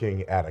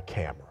looking at a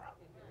camera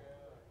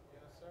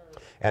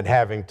and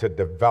having to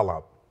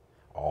develop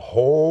a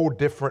whole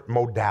different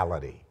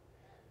modality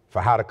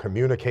for how to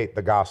communicate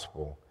the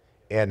gospel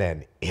in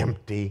an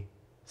empty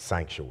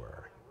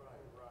sanctuary.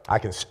 I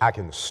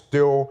can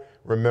still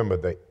remember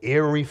the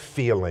eerie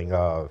feeling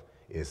of,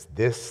 is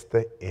this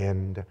the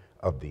end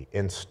of the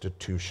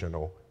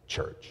institutional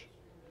church?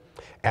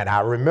 And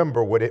I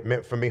remember what it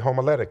meant for me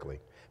homiletically,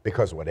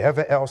 because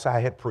whatever else I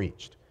had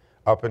preached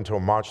up until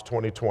March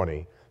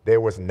 2020,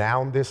 there was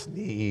now this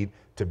need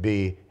to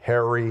be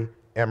Harry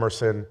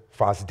Emerson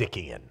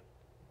Fosdickian,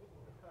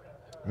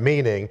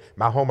 meaning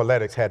my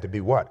homiletics had to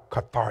be what?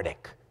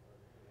 Cathartic,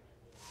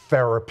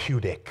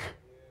 therapeutic.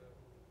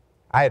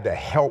 I had to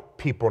help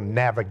people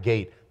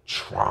navigate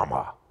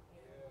trauma.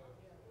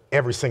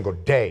 Every single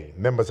day,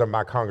 members of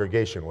my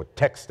congregation were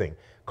texting,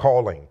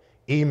 calling,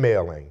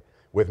 emailing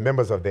with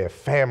members of their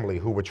family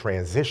who were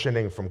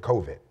transitioning from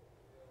COVID,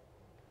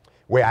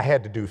 where I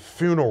had to do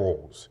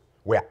funerals,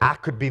 where I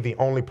could be the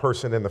only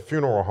person in the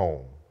funeral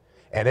home,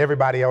 and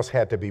everybody else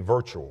had to be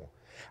virtual.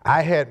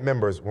 I had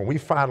members, when we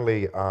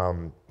finally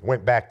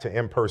went back to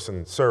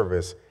in-person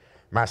service,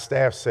 my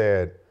staff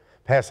said,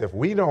 Pastor, if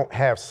we don't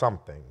have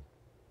something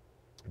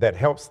that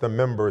helps the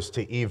members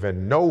to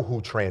even know who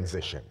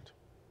transitioned,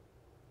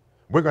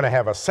 we're going to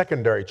have a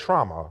secondary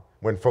trauma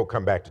when folk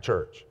come back to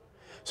church.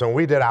 So when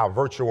we did our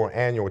virtual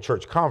annual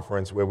church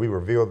conference where we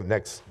revealed the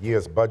next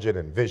year's budget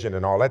and vision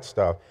and all that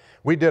stuff,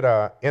 we did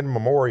a in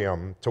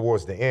memoriam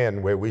towards the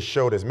end where we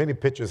showed as many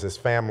pictures as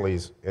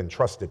families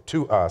entrusted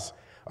to us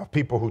of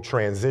people who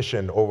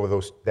transitioned over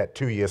that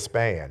 2-year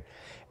span.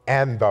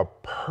 And the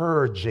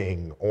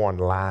purging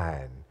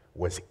online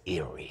was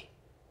eerie.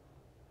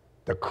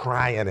 The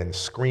crying and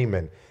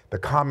screaming, the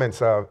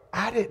comments of,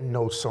 I didn't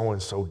know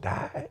so-and-so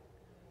died.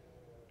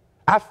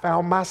 I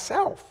found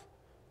myself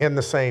in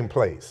the same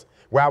place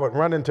where I would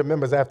run into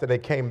members after they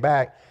came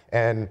back,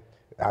 and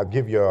I'll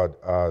give you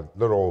a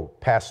little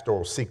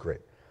pastoral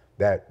secret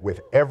that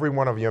with every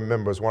one of your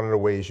members, one of the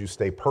ways you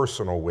stay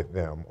personal with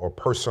them or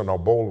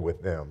personable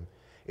with them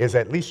is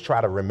at least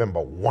try to remember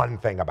one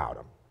thing about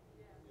them.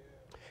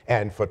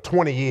 And for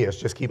 20 years,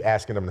 just keep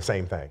asking them the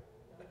same thing.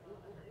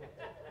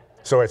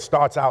 So it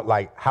starts out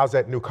like, how's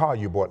that new car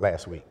you bought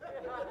last week?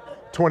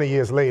 20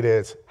 years later,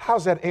 it's,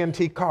 how's that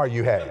antique car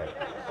you had?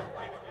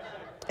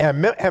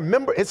 And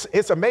remember,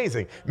 it's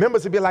amazing.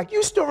 Members would be like,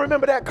 you still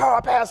remember that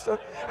car, Pastor?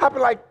 I'd be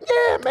like,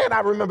 yeah, man, I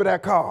remember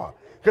that car.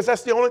 Because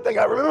that's the only thing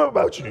I remember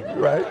about you,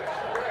 right?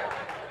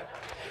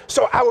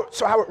 So I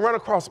would run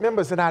across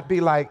members and I'd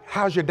be like,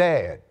 how's your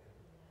dad?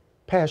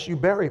 Pastor, you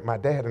buried my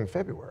dad in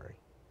February.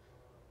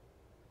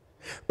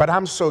 But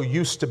I'm so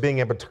used to being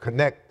able to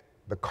connect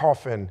the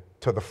coffin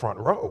to the front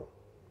row.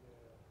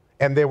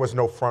 And there was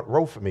no front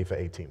row for me for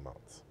 18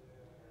 months,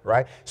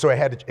 right? So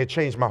it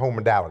changed my whole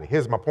modality.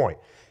 Here's my point.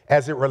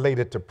 As it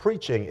related to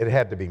preaching, it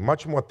had to be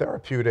much more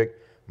therapeutic,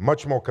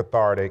 much more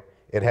cathartic.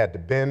 It had to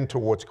bend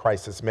towards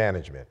crisis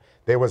management.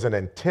 There was an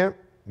intent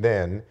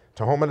then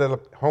to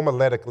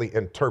homiletically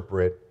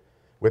interpret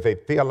with a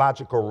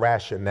theological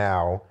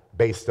rationale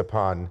based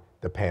upon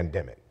the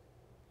pandemic.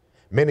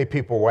 Many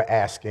people were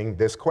asking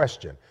this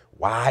question: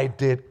 why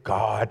did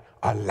God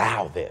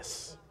allow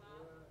this?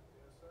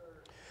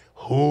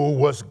 Who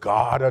was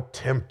God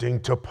attempting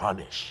to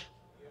punish?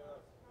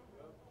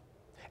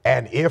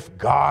 And if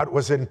God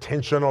was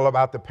intentional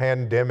about the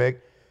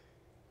pandemic,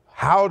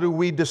 how do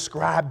we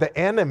describe the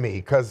enemy?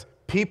 Because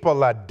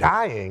people are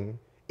dying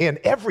in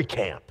every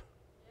camp.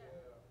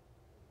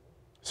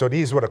 So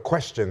these were the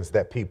questions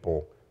that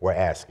people were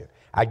asking.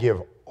 I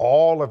give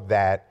all of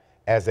that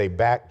as a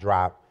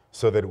backdrop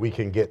so that we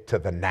can get to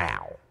the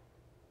now.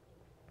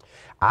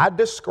 I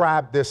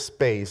describe this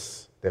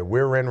space that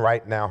we're in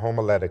right now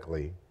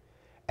homiletically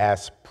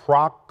as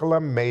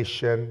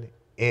proclamation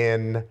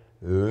in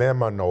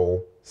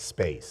liminal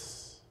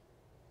space.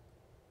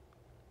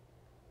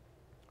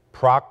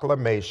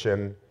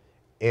 Proclamation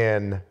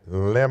in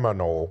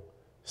liminal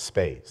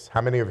space.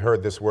 How many have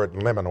heard this word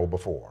liminal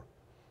before?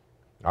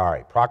 All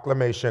right,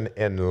 proclamation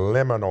in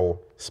liminal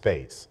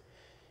space.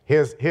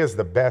 Here's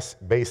the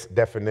base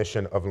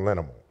definition of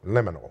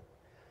liminal.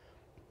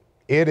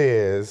 It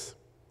is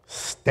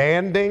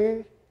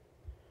standing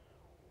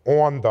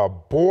on the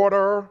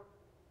border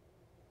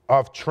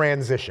of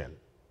transition,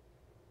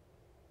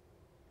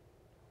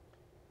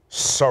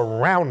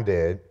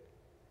 surrounded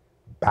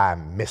by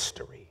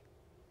mystery.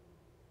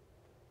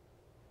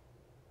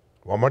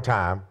 One more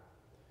time.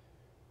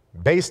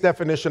 Base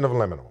definition of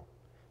liminal.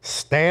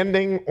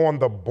 Standing on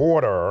the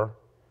border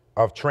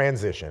of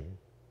transition,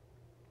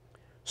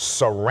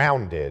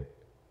 surrounded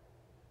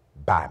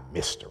by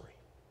mystery.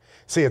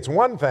 See, it's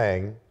one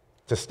thing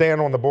to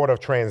stand on the border of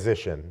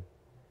transition,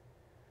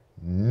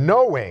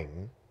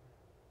 knowing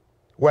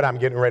what I'm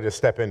getting ready to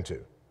step into.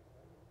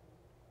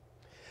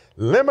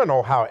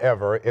 Liminal,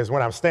 however, is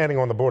when I'm standing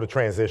on the border of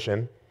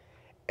transition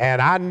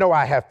and I know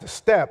I have to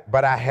step,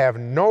 but I have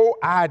no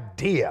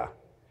idea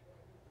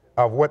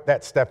of what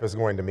that step is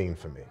going to mean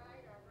for me.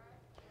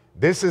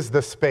 This is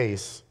the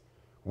space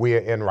we are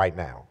in right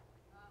now.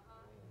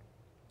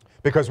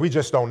 Because we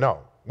just don't know.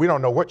 We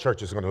don't know what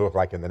church is going to look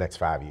like in the next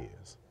 5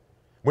 years.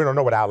 We don't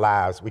know what our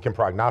lives, we can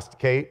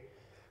prognosticate,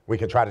 we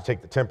can try to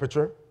take the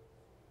temperature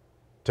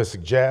to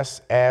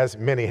suggest, as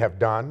many have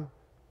done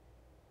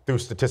through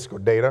statistical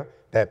data,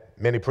 that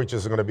many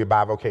preachers are going to be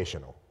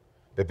bivocational,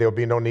 that there'll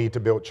be no need to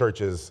build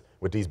churches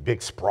with these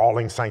big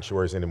sprawling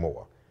sanctuaries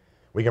anymore.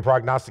 We can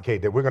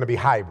prognosticate that we're going to be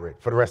hybrid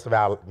for the rest of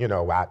our,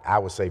 I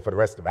would say for the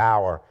rest of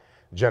our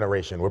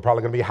generation. We're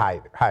probably going to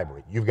be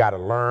hybrid. You've got to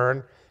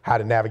learn how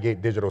to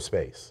navigate digital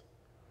space.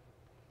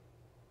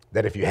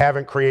 That if you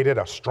haven't created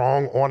a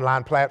strong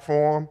online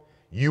platform,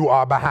 you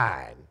are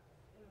behind.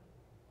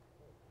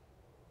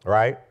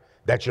 Right?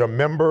 That your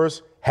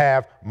members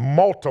have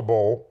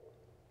multiple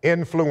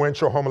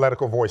influential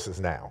homiletical voices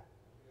now.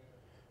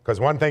 Because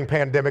one thing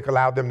pandemic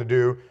allowed them to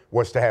do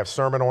was to have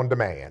sermon on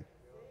demand.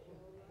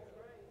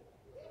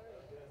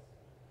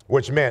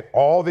 Which meant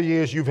all the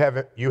years you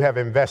have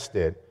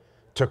invested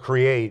to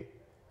create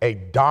a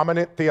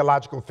dominant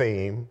theological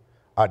theme,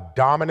 a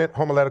dominant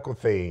homiletical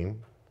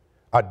theme,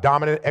 a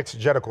dominant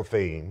exegetical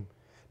theme,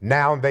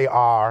 now they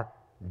are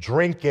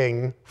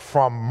drinking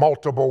from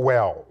multiple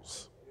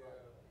wells.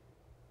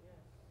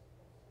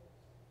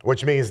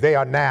 Which means they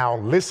are now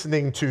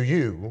listening to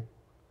you,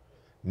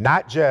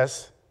 not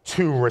just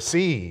to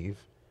receive,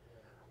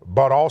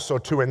 but also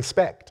to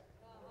inspect.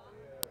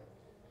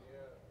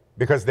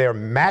 Because they're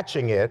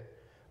matching it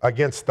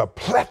against the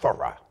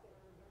plethora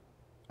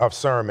of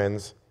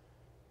sermons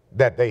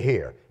that they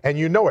hear. And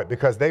you know it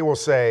because they will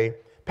say,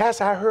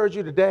 Pastor, I heard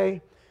you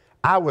today.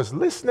 I was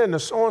listening to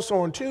so-and-so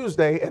on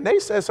Tuesday, and they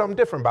said something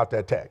different about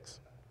that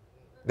text.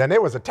 Then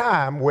there was a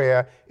time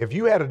where if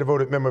you had a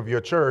devoted member of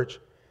your church,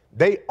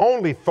 they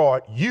only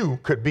thought you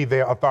could be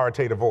their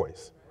authoritative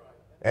voice.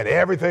 And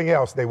everything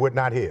else they would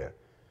not hear.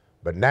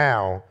 But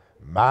now,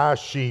 my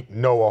sheep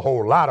know a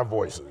whole lot of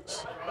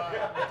voices.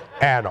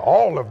 And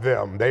all of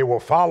them they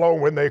will follow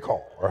when they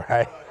call,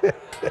 right?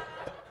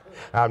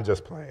 I'm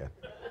just playing.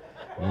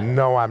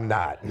 No, I'm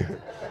not.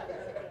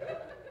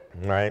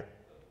 Right?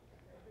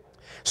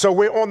 So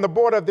we're on the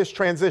border of this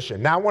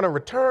transition. Now I want to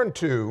return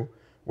to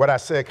what I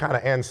said kind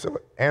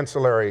of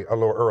ancillary a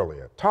little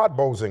earlier. Todd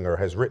Bozinger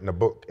has written a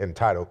book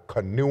entitled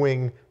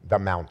Canoeing the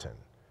Mountain.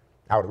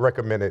 I would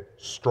recommend it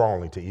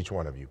strongly to each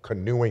one of you,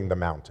 Canoeing the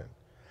Mountain.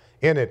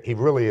 In it, he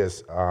really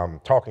is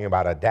talking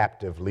about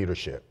adaptive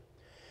leadership.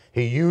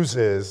 He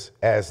uses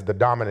as the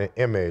dominant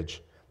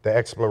image the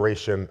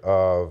exploration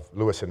of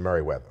Lewis and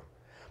Meriwether.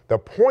 The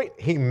point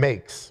he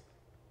makes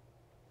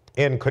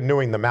in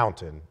Canoeing the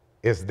Mountain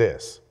is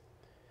this: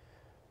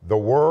 the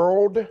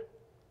world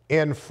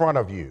in front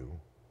of you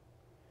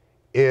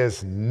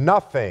is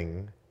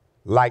nothing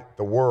like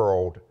the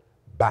world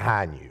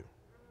behind you.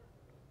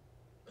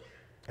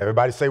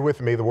 Everybody say with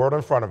me, the world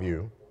in front of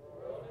you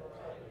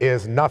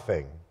is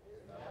nothing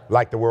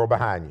like the world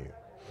behind you.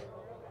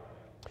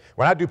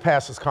 When I do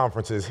pastors'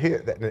 conferences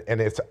here, and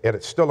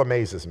it still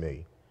amazes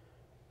me,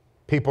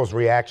 people's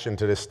reaction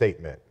to this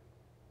statement.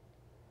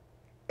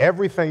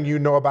 Everything you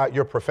know about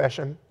your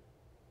profession,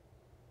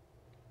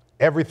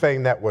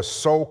 everything that was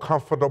so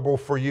comfortable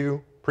for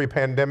you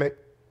pre-pandemic,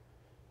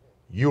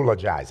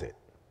 eulogize it.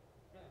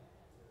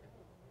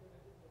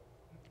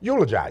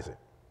 Eulogize it.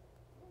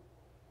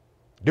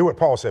 Do what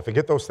Paul said,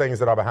 forget those things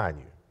that are behind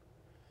you.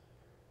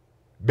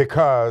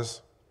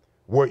 Because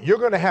what you're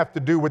going to have to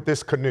do with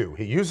this canoe,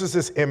 he uses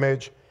this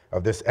image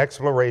of this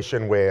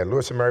exploration where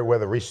Lewis and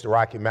Meriwether reached the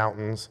Rocky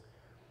Mountains.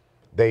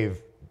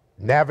 They've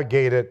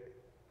navigated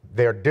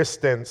their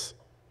distance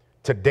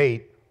to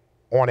date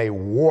on a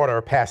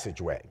water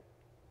passageway.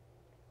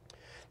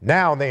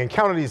 Now they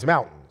encounter these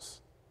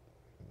mountains.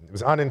 It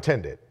was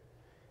unintended.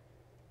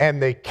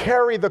 And they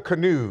carry the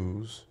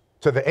canoes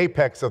to the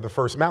apex of the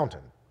first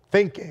mountain,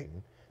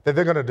 thinking that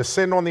they're going to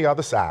descend on the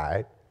other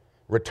side,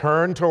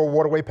 return to a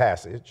waterway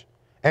passage,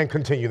 and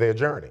continue their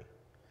journey.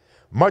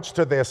 Much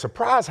to their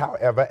surprise,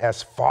 however,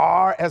 as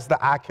far as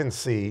the eye can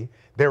see,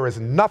 there is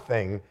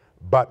nothing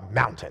but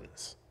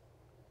mountains.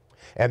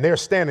 And they're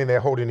standing there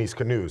holding these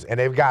canoes, and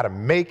they've got to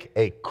make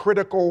a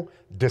critical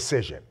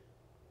decision.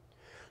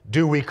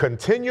 Do we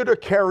continue to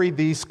carry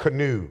these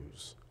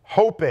canoes,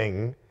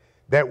 hoping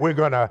that we're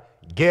going to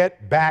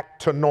get back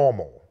to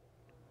normal?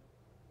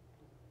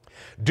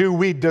 Do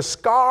we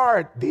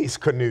discard these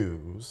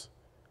canoes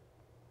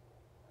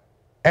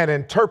and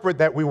interpret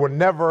that we will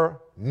never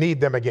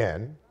need them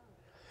again?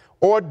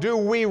 Or do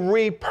we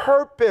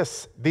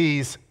repurpose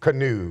these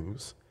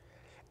canoes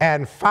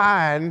and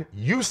find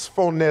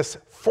usefulness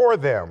for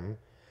them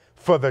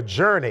for the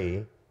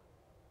journey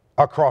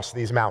across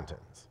these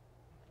mountains?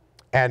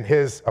 And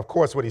of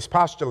course, what he's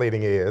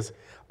postulating is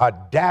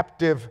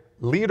adaptive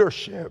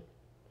leadership,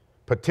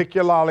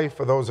 particularly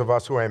for those of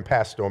us who are in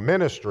pastoral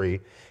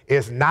ministry,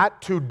 is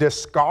not to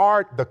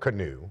discard the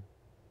canoe,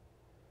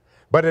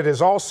 but it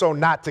is also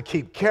not to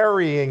keep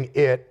carrying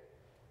it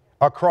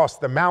across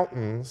the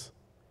mountains,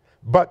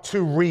 but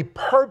to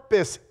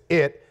repurpose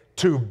it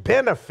to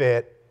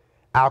benefit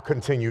our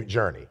continued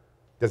journey.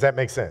 Does that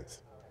make sense?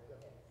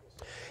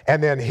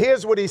 And then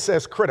here's what he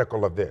says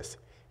critical of this.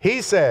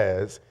 He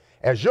says,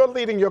 as you're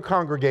leading your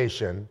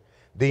congregation,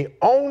 the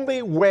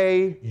only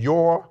way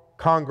your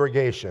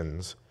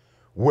congregations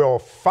will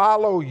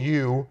follow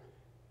you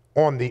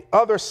on the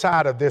other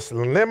side of this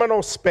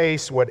liminal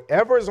space,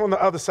 whatever is on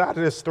the other side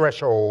of this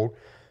threshold,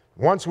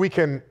 once we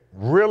can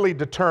really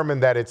determine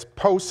that it's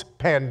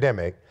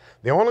post-pandemic,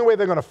 the only way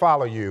they're going to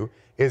follow you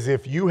is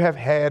if you have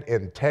had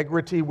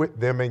integrity with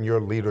them in your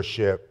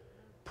leadership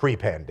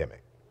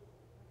pre-pandemic.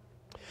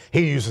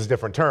 He uses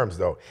different terms,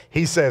 though.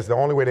 He says the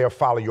only way they'll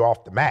follow you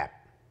off the map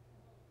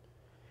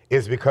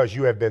is because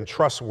you have been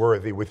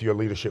trustworthy with your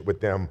leadership with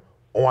them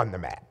on the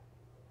map.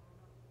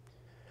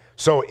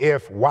 So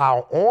if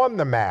while on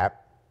the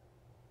map,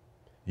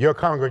 your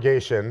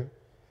congregation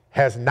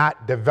has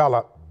not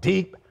developed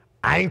deep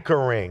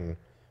anchoring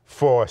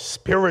for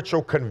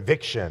spiritual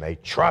conviction, a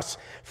trust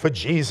for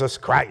Jesus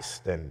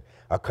Christ, and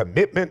a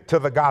commitment to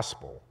the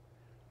gospel,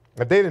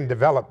 if they didn't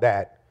develop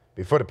that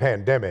before the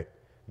pandemic,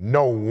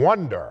 no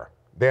wonder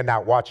they're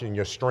not watching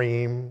your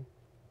stream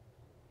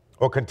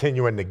or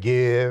continuing to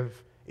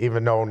give,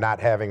 even though not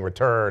having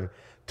returned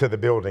to the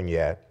building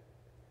yet,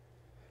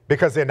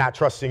 because they're not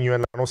trusting you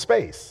in little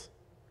space.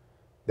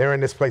 They're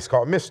in this place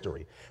called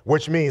mystery,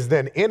 which means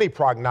then any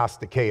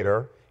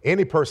prognosticator,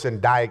 any person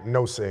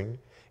diagnosing,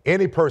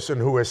 any person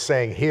who is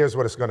saying, here's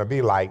what it's going to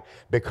be like,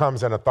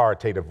 becomes an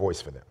authoritative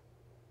voice for them.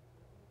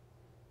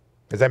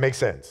 Does that make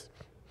sense?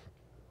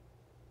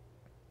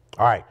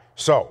 All right,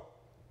 so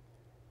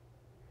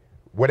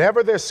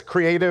whatever this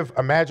creative,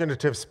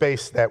 imaginative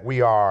space that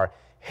we are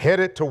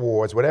headed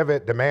towards, whatever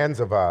it demands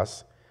of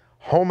us,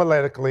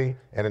 homiletically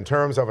and in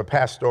terms of a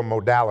pastoral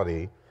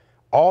modality,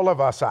 all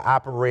of us are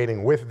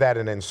operating with that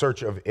and in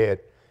search of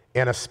it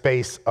in a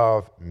space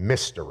of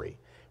mystery,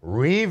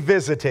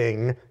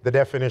 revisiting the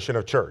definition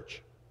of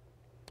church.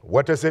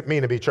 What does it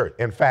mean to be church?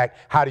 In fact,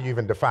 how do you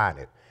even define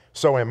it?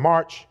 So in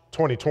March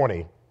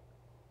 2020,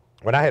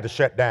 when I had to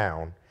shut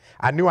down,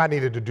 I knew I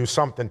needed to do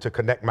something to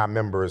connect my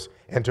members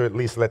and to at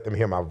least let them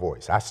hear my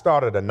voice. I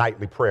started a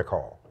nightly prayer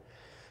call.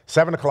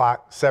 7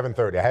 o'clock,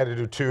 7:30. I had to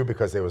do 2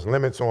 because there was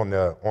limits on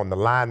the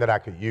line that I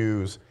could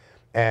use,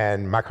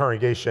 and my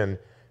congregation,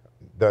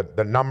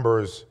 the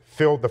numbers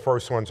filled the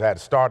first one, so I had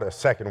to start a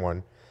second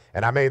one,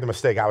 and I made the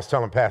mistake. I was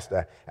telling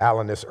Pastor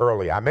Allen this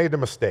earlier. I made the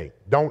mistake.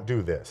 Don't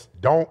do this.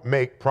 Don't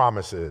make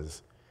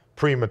promises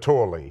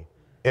prematurely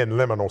in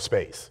liminal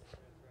space,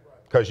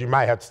 because you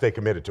might have to stay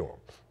committed to them,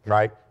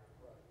 right?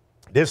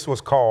 This was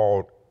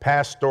called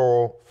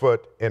pastoral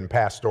foot in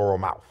pastoral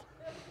mouth.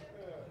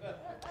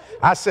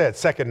 I said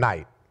second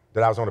night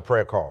that I was on a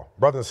prayer call,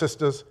 brothers and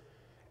sisters,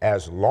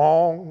 as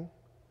long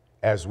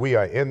as we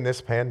are in this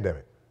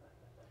pandemic,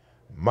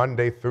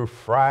 Monday through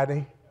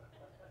Friday,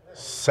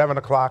 7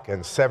 o'clock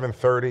and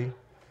 7:30,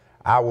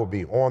 I will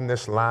be on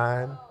this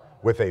line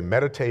with a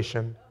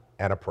meditation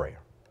and a prayer.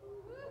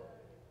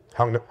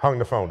 Hung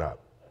the phone up.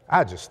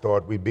 I just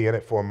thought we'd be in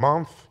it for a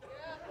month,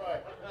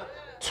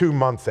 2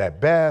 months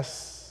at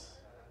best.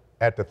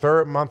 At the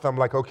third month, I'm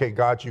like, okay,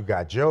 God, you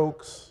got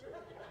jokes.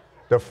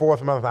 The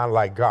fourth month, I'm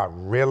like, God,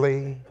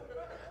 really?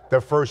 The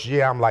first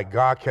year, I'm like,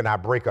 God, can I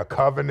break a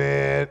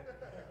covenant?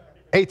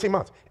 18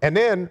 months. And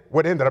then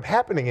what ended up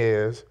happening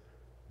is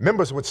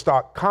members would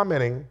start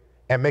commenting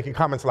and making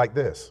comments like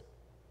this.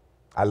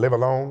 I live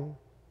alone.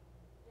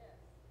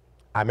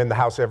 I'm in the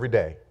house every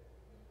day.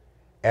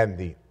 And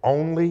the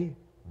only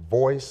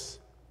voice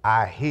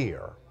I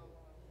hear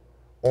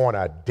on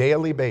a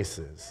daily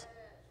basis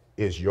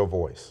is your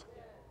voice.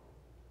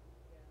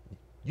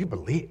 Can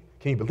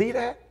you believe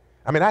that?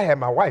 I mean, I had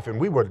my wife, and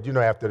we would,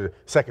 after the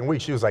second week,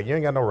 she was like, you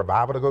ain't got no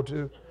revival to go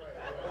to?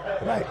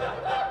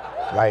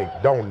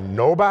 Like, don't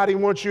nobody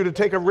want you to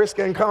take a risk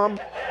and come?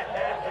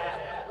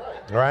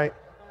 Right?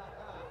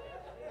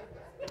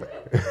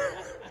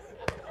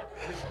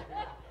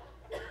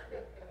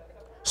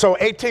 So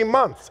 18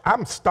 months,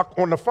 I'm stuck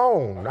on the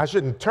phone. I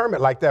shouldn't term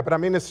it like that, but I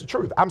mean, it's the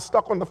truth. I'm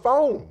stuck on the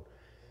phone.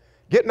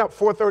 Getting up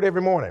 4:30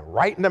 every morning,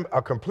 writing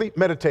a complete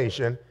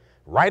meditation,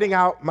 writing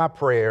out my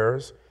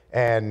prayers,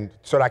 And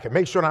so that I can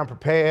make sure that I'm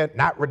prepared,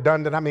 not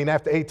redundant. I mean,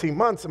 after 18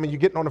 months, I mean, you're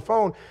getting on the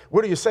phone.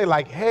 What do you say?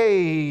 Like,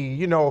 hey,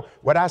 you know,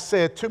 what I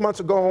said 2 months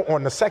ago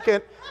on the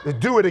 2nd,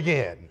 do it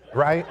again,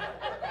 right?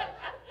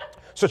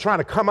 So trying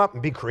to come up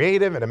and be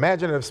creative and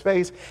imaginative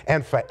space.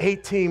 And for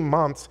 18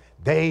 months,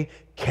 they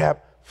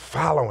kept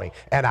following.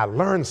 And I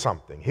learned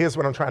something. Here's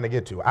what I'm trying to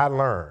get to. I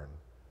learned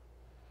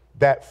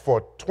that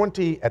for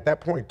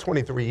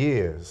 23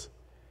 years,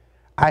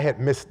 I had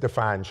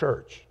misdefined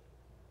church.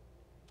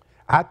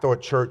 I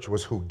thought church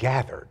was who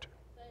gathered.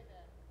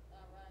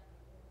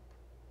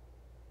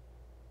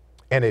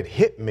 And it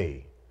hit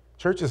me.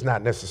 Church is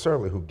not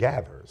necessarily who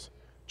gathers.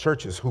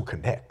 Church is who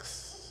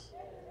connects.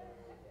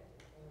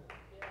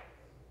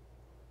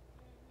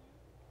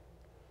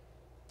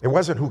 It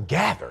wasn't who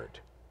gathered.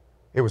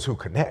 It was who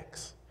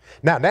connects.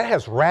 Now, that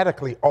has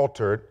radically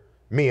altered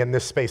me in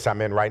this space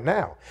I'm in right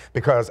now,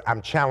 because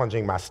I'm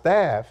challenging my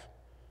staff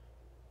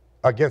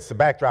against the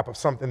backdrop of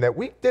something that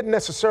we didn't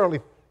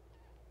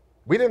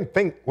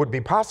think would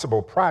be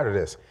possible prior to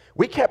this.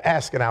 We kept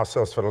asking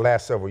ourselves for the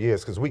last several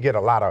years, because we get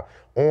a lot of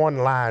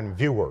online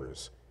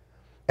viewers,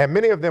 and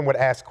many of them would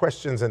ask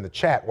questions in the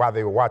chat while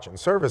they were watching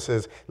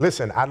services.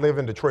 Listen, I live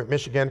in Detroit,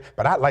 Michigan,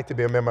 but I'd like to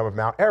be a member of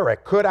Mount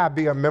Ararat. Could I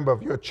be a member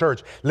of your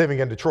church living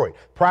in Detroit?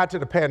 Prior to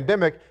the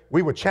pandemic,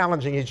 we were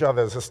challenging each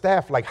other as a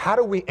staff, like, how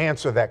do we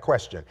answer that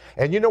question?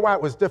 And you know why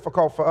it was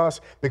difficult for us?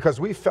 Because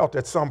we felt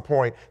at some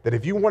point that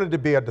if you wanted to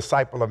be a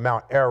disciple of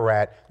Mount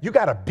Ararat, you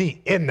got to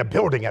be in the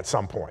building at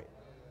some point.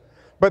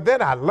 But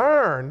then I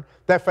learned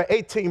that for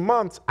 18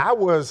 months, I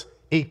was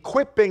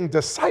equipping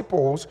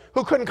disciples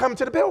who couldn't come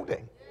to the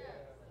building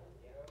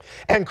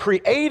and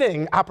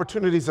creating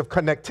opportunities of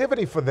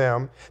connectivity for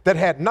them that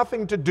had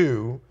nothing to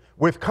do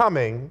with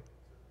coming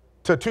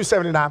to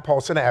 279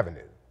 Paulson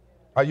Avenue.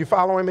 Are you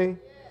following me?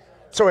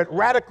 So it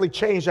radically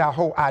changed our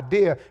whole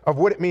idea of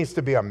what it means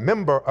to be a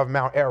member of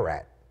Mount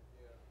Ararat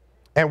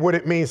and what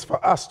it means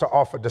for us to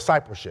offer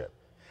discipleship.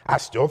 I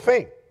still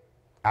think,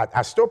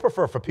 I still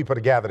prefer for people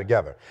to gather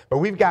together, but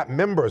we've got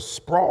members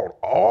sprawled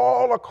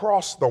all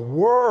across the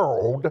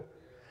world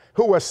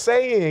who are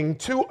saying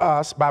to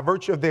us, by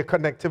virtue of their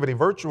connectivity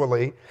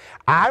virtually,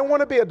 I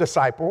want to be a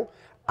disciple,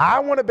 I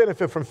want to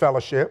benefit from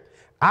fellowship,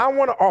 I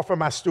want to offer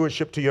my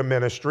stewardship to your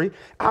ministry,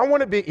 I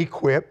want to be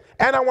equipped,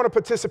 and I want to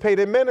participate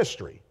in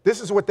ministry.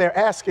 This is what they're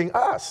asking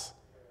us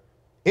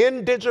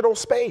in digital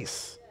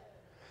space.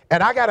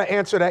 And I got to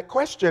answer that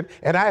question,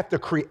 and I have to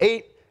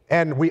create,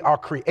 and we are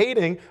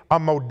creating a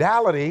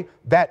modality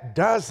that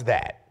does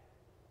that.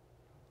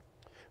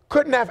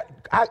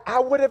 I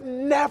would have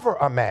never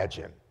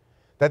imagined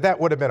that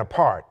would have been a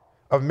part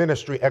of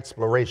ministry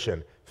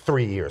exploration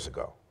 3 years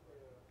ago.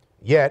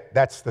 Yet,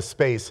 that's the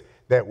space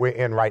that we're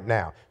in right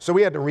now. So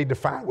we had to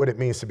redefine what it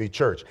means to be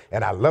church.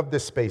 And I love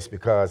this space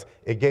because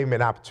it gave me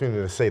an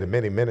opportunity to say to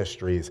many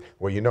ministries,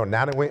 well, you know,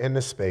 now that we're in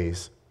this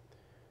space,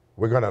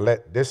 we're going to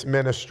let this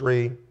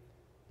ministry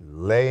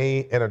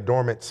lay in a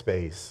dormant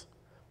space.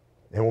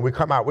 And when we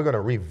come out, we're going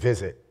to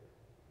revisit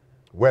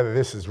whether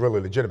this is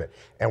really legitimate.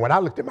 And when I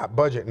looked at my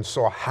budget and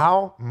saw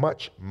how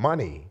much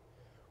money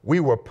we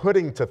were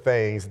putting to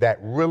things that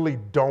really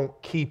don't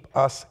keep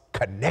us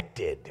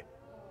connected,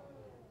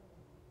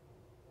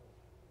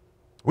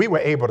 we were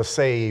able to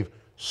save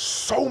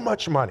so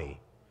much money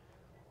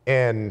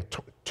in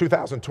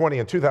 2020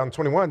 and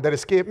 2021 that it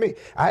scared me.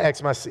 I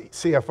asked my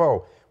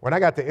CFO, when I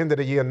got the end of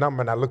the year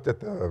number and I looked at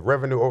the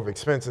revenue over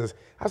expenses,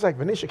 I was like,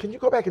 Venetia, can you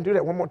go back and do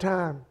that one more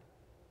time?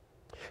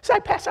 She's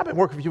like, Pastor, I've been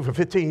working for you for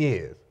 15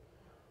 years.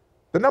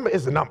 The number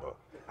is the number.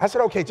 I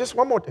said, okay, just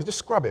one more, just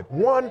scrub it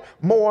one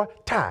more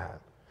time.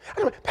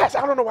 I said, Pastor,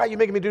 I don't know why you're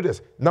making me do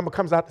this. Number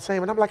comes out the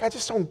same. And I'm like, I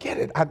just don't get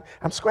it.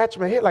 I'm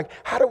scratching my head like,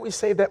 how do we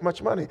save that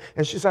much money?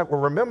 And she's like,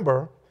 well,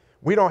 remember,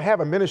 we don't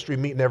have a ministry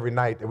meeting every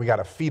night that we got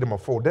to feed them a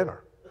full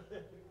dinner.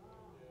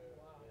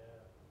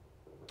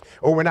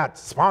 Or we're not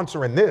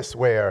sponsoring this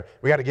where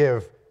we got to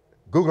give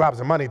Google Apps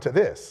of money to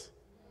this.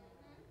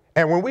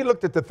 And when we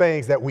looked at the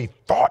things that we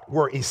thought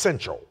were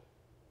essential,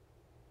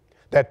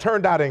 that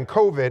turned out in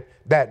COVID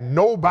that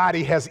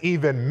nobody has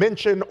even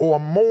mentioned or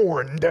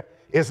mourned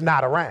is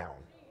not around.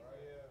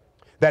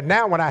 That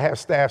now when I have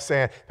staff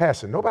saying,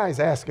 Pastor, nobody's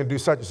asking to do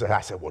such and such, I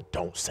said, well,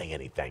 don't say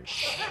anything.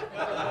 Shh.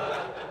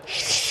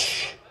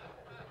 Shh.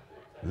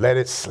 Let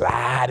it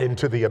slide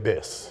into the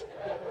abyss.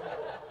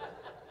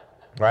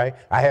 Right?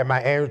 I had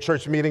my annual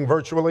church meeting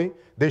virtually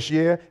this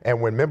year, and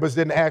when members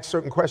didn't ask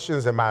certain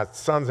questions, and my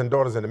sons and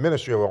daughters in the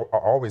ministry are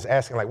always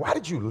asking, like, why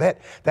did you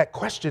let that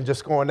question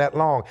just go on that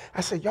long?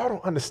 I said, y'all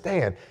don't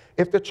understand.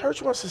 If the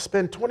church wants to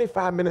spend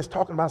 25 minutes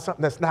talking about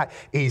something that's not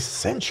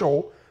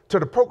essential to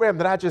the program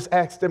that I just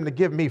asked them to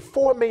give me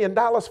 $4 million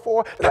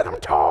for, let them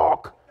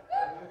talk.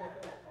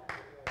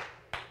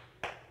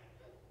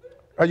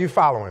 Are you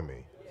following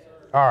me?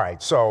 All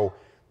right, so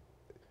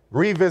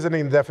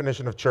revisiting the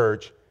definition of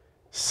church,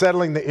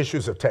 settling the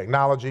issues of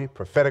technology,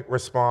 prophetic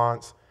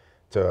response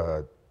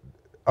to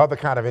other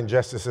kind of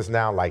injustices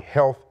now like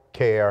health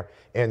care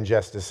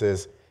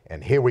injustices,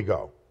 and here we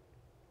go.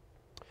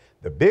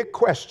 The big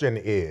question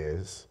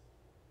is,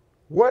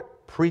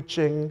 what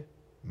preaching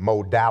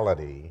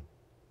modality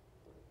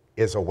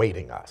is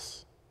awaiting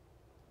us.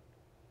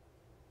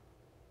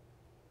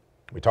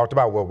 We talked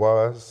about what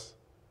was.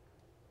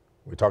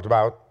 We talked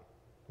about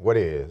what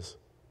is.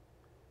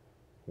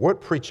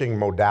 What preaching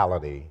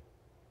modality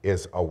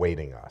is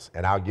awaiting us?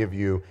 And I'll give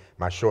you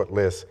my short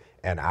list,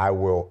 and I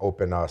will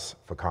open us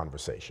for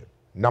conversation.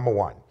 Number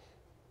one,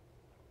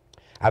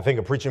 I think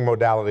a preaching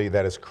modality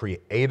that is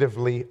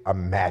creatively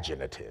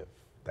imaginative.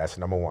 That's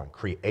number one,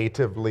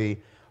 creatively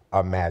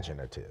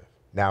imaginative.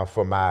 Now,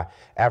 for my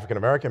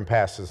African-American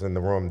pastors in the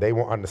room, they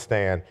will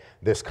understand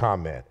this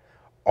comment.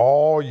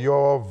 All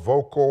your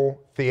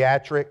vocal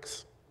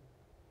theatrics,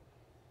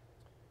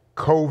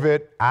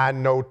 COVID, I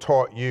know,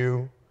 taught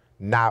you,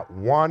 not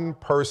one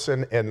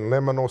person in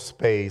liminal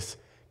space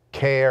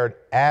cared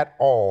at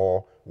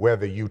all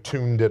whether you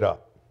tuned it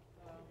up.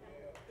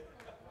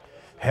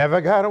 Have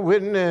I got a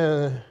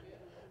witness?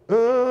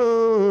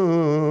 Ooh,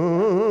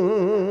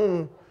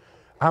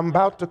 I'm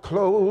about to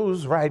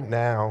close right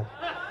now.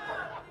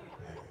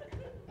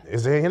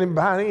 Is there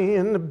anybody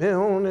in the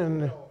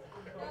building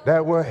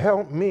that will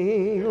help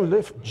me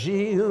lift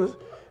Jesus?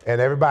 And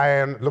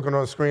everybody looking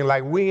on the screen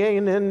like, we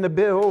ain't in the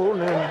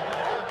building. Yes,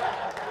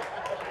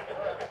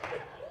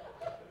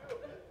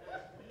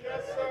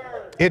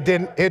 sir. It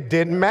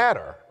didn't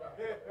matter.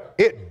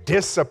 It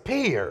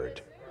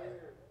disappeared.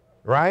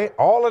 Right?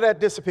 All of that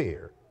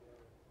disappeared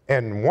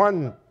in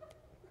one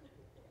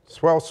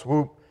swell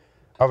swoop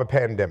of a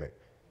pandemic.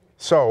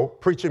 So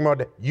preaching more,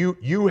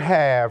 you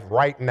have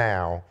right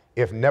now,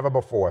 if never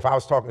before, if I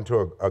was talking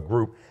to a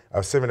group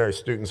of seminary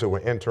students who were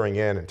entering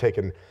in and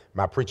taking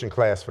my preaching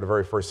class for the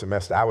very first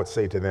semester, I would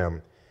say to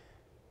them,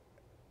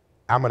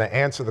 I'm going to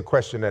answer the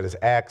question that has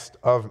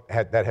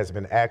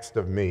been asked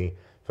of me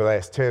for the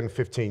last 10,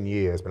 15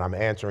 years, but I'm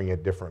answering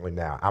it differently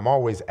now. I'm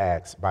always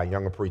asked by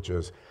younger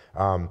preachers,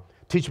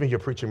 teach me your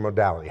preaching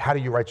modality. How do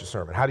you write your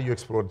sermon? How do you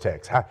explore the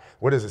text?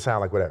 What does it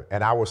sound like? Whatever.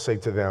 And I will say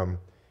to them,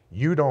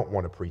 you don't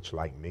want to preach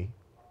like me.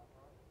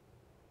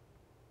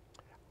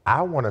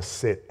 I want to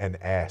sit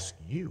and ask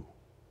you,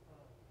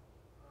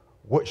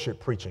 what should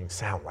preaching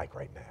sound like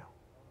right now?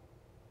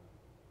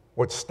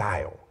 What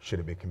style should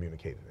it be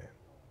communicated in?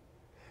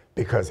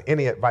 Because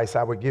any advice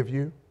I would give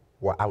you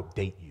will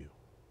outdate you.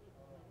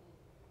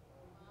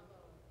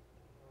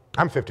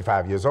 I'm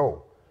 55 years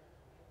old.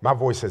 My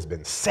voice has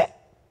been set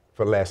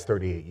for the last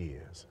 38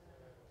 years.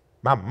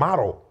 My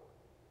motto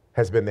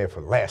has been there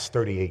for the last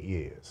 38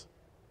 years.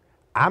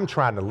 I'm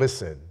trying to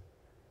listen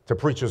to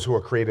preachers who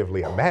are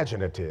creatively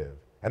imaginative.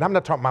 And I'm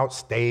not talking about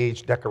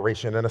stage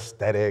decoration and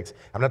aesthetics.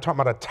 I'm not talking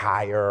about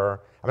attire.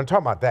 I'm not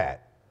talking about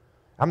that.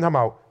 I'm talking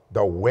about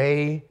the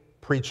way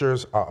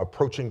preachers are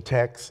approaching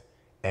texts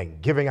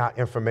and giving out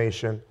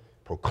information,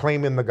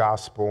 proclaiming the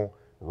gospel,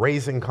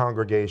 raising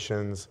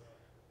congregations,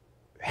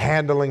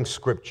 handling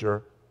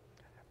scripture.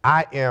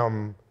 I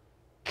am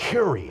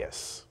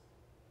curious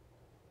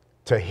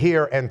to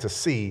hear and to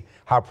see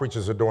how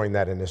preachers are doing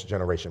that in this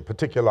generation,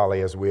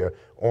 particularly as we're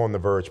on the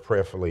verge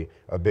prayerfully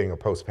of being a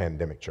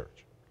post-pandemic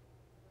church.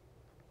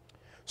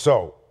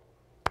 So,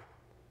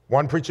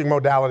 one preaching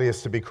modality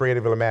is to be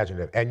creative and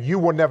imaginative. And you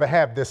will never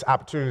have this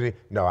opportunity.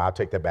 No, I'll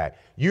take that back.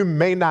 You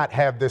may not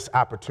have this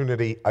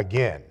opportunity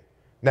again.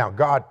 Now,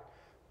 God,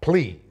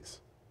 please,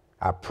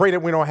 I pray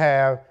that we don't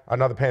have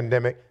another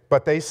pandemic,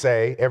 but they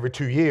say every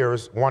 2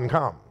 years, one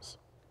comes.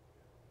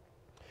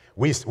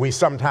 We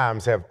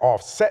sometimes have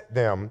offset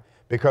them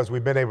because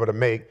we've been able to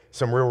make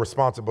some real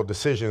responsible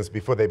decisions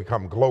before they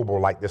become global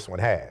like this one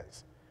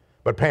has.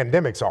 But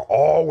pandemics are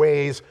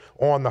always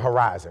on the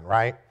horizon,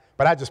 right?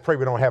 But I just pray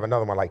we don't have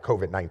another one like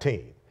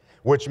COVID-19,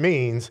 which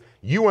means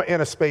you are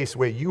in a space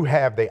where you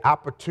have the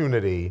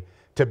opportunity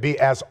to be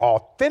as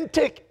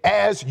authentic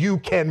as you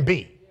can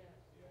be.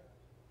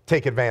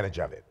 Take advantage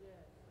of it,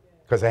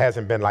 because it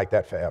hasn't been like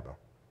that forever.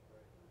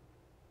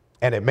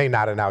 And it may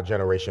not in our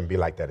generation be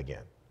like that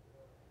again.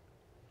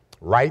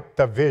 Write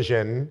the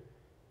vision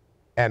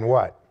and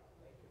what?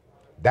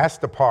 That's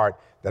the part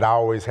that I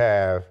always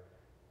have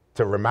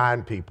to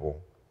remind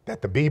people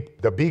that the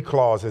B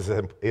clause is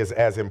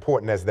as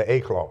important as the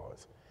A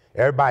clause.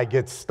 Everybody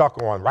gets stuck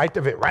on write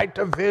the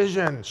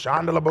vision.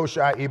 Shandala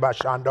Bosha Iba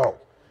Shando.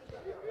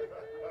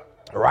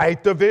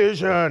 Write the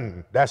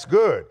vision. That's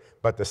good.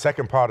 But the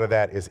second part of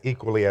that is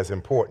equally as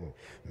important.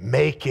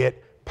 Make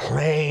it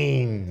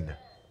plain.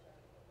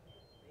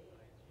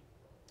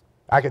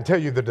 I can tell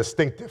you the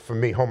distinctive for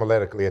me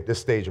homiletically at this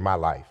stage of my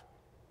life.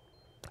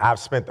 I've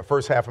spent the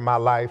first half of my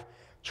life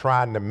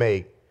trying to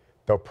make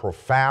the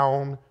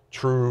profound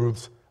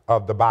truths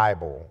of the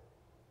Bible,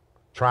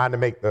 trying to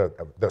make the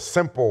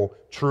simple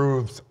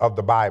truths of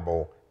the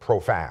Bible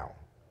profound,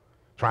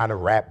 trying to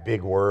wrap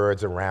big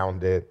words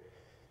around it,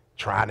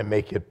 trying to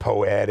make it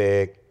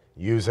poetic,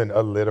 using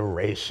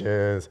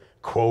alliterations,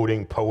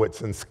 quoting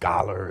poets and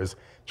scholars,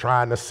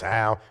 trying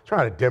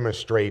to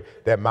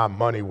demonstrate that my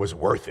money was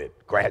worth it,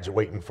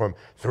 graduating from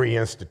 3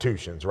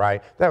 institutions,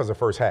 right? That was the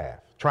first half,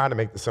 trying to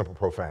make the simple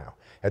profound.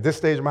 At this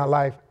stage of my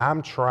life,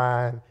 I'm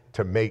trying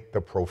to make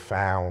the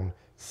profound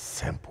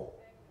simple.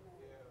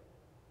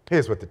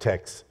 Here's what the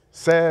text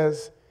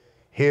says.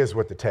 Here's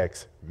what the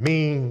text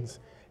means,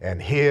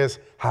 and here's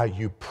how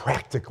you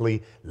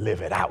practically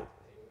live it out.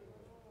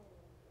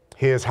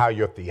 Here's how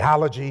your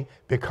theology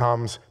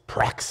becomes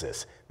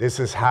praxis. This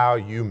is how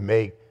you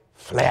make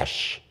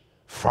flesh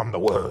from the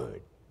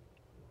word.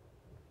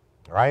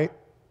 All right?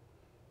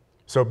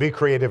 So be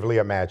creatively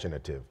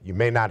imaginative. You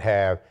may not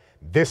have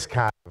this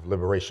kind of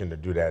liberation to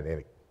do that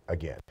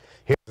again.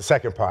 Here's the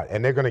second part,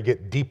 and they're going to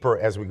get deeper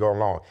as we go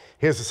along.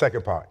 Here's the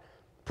second part.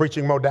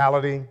 Preaching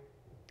modality,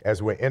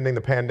 as we're ending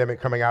the pandemic,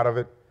 coming out of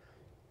it,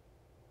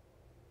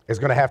 is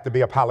going to have to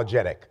be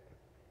apologetic.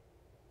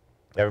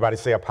 Everybody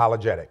say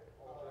apologetic.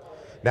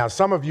 Now,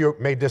 some of you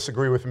may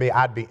disagree with me.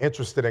 I'd be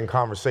interested in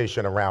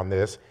conversation around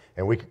this,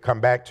 and we can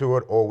come back to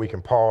it, or we can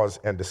pause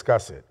and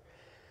discuss it.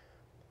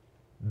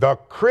 The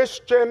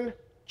Christian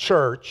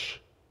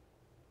church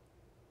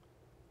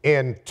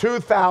in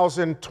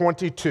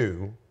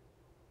 2022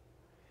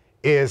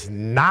 is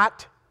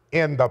not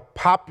in the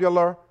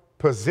popular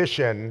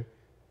position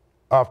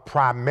of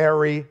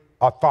primary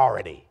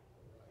authority.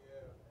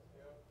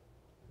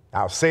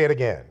 I'll say it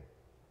again.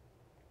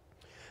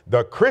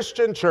 The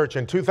Christian church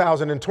in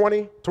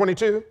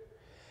 2022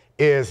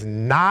 is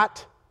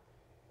not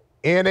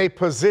in a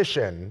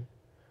position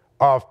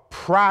of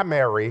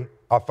primary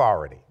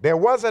authority. There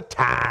was a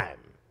time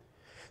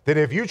that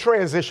if you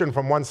transitioned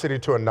from one city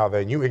to another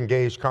and you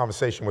engaged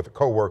conversation with a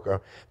coworker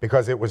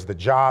because it was the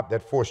job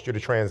that forced you to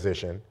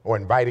transition or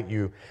invited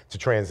you to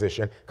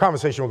transition,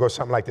 conversation would go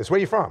something like this. Where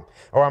are you from?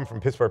 Oh, I'm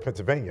from Pittsburgh,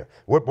 Pennsylvania.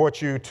 What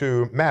brought you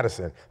to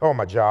Madison? Oh,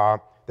 my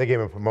job. They gave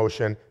me a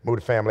promotion,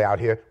 moved the family out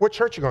here. What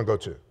church you gonna go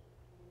to?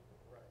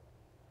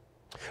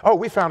 Oh,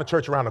 we found a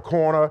church around the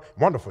corner,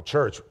 wonderful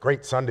church,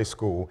 great Sunday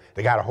school.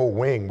 They got a whole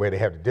wing where they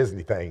have the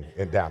Disney thing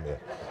down there.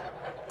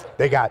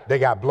 They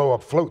got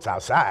blow-up floats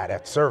outside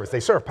after service. They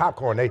serve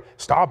popcorn. They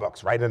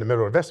Starbucks right in the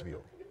middle of the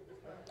vestibule.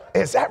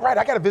 Is that right?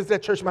 I got to visit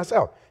that church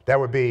myself. That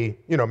would be,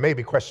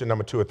 maybe question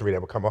number 2 or 3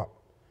 that would come up.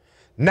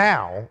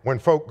 Now, when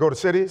folk go to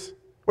cities,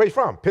 where you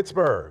from?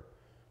 Pittsburgh.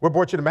 What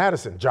brought you to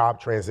Madison? Job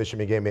transition.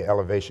 He gave me an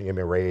elevation, gave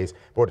me a raise,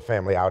 brought the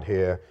family out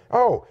here.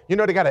 Oh, they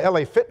got an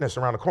LA Fitness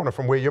around the corner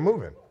from where you're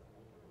moving.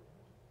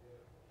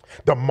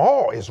 The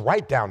mall is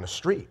right down the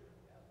street.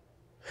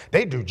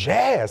 They do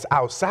jazz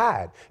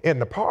outside in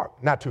the park,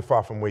 not too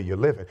far from where you're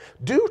living.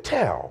 Do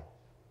tell.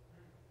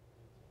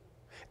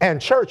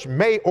 And church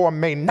may or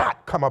may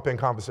not come up in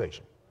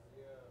conversation.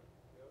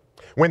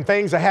 When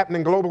things are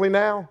happening globally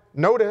now,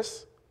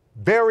 notice,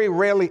 very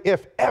rarely,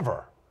 if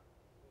ever,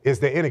 is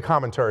there any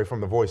commentary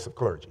from the voice of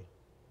clergy.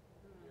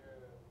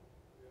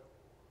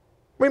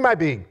 We might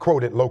be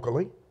quoted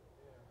locally,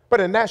 but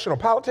in national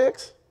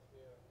politics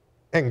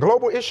and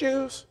global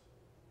issues,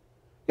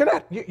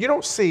 you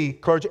don't see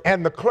clergy,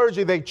 and the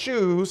clergy they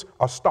choose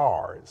are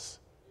stars.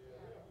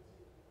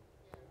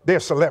 They're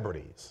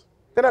celebrities.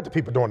 They're not the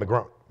people doing the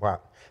grunt.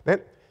 Well,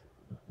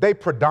 they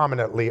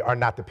predominantly are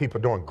not the people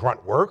doing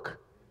grunt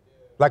work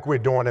like we're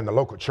doing in the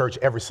local church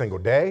every single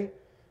day.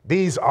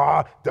 These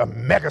are the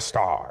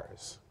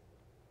megastars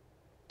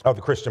of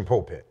the Christian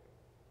pulpit.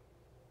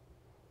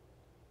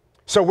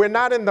 So we're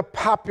not in the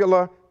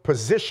popular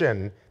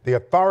position, the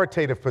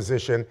authoritative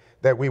position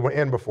that we were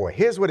in before.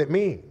 Here's what it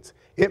means.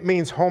 It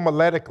means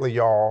homiletically,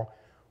 y'all,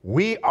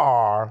 we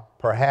are,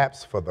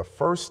 perhaps for the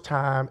first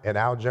time in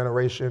our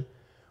generation,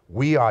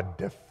 we are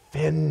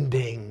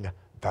defending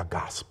the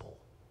gospel.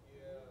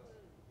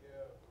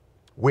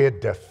 We're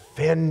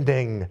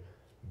defending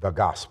the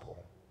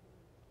gospel.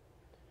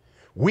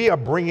 We are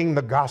bringing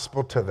the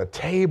gospel to the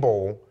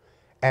table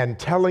and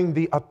telling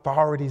the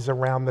authorities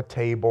around the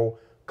table,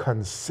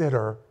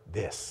 consider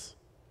this.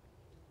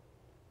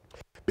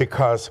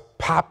 Because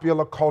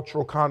popular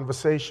cultural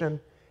conversation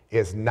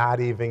is not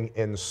even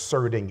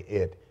inserting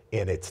it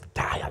in its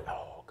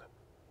dialogue.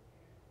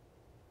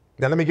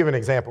 Now, let me give an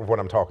example of what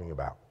I'm talking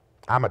about.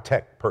 I'm a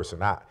tech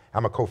person.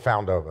 I'm a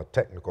co-founder of a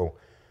technical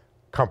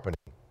company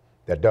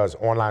that does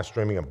online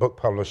streaming and book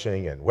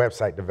publishing and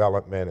website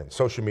development and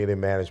social media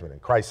management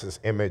and crisis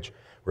image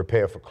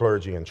repair for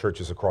clergy and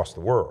churches across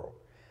the world.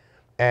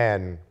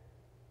 And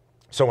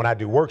so when I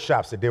do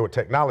workshops that deal with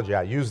technology,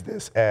 I use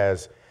this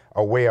as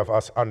a way of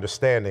us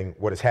understanding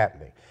what is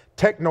happening.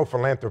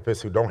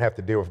 Techno-philanthropists who don't have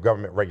to deal with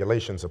government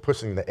regulations are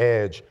pushing the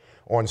edge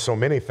on so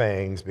many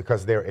things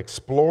because they're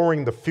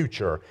exploring the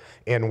future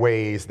in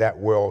ways that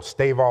will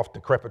stave off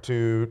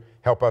decrepitude,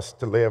 help us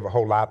to live a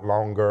whole lot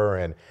longer,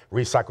 and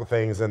recycle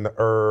things in the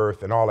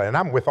earth and all that. And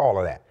I'm with all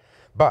of that.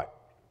 But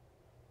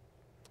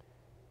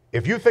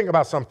if you think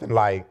about something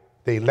like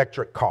the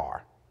electric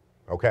car,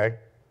 okay?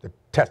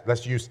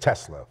 Let's use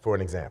Tesla for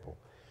an example.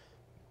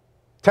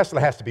 Tesla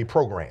has to be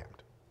programmed.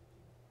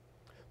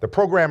 The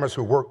programmers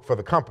who work for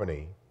the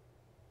company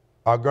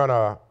are going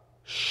to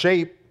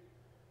shape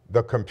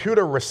the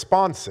computer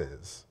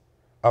responses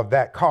of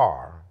that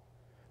car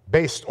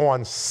based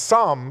on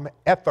some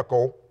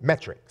ethical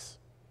metrics.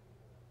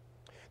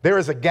 There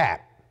is a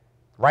gap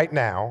right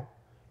now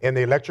in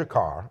the electric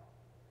car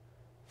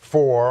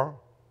for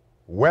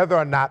whether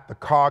or not the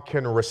car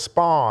can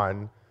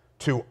respond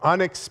to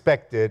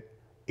unexpected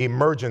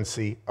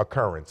emergency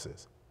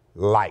occurrences.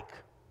 like.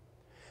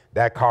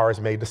 That car is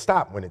made to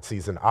stop when it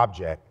sees an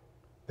object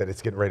that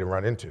it's getting ready to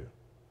run into.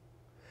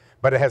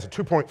 But it has a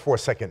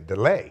 2.4-second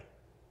delay,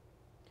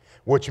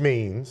 which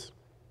means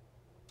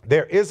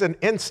there is an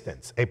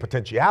instance, a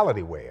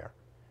potentiality where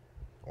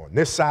on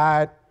this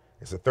side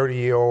is a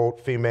 30-year-old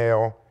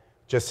female,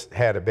 just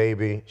had a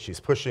baby, she's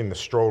pushing the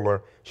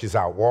stroller, she's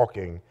out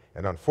walking,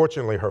 and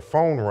unfortunately her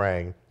phone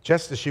rang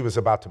just as she was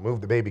about to move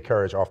the baby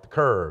carriage off the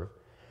curb,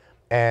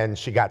 and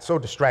she got so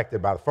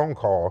distracted by the phone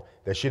call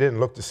that she didn't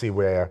look to see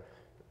where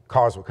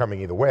cars were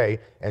coming either way,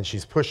 and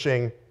she's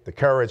pushing the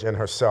carriage and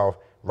herself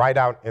right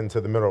out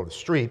into the middle of the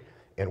street,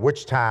 in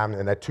which time,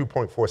 in that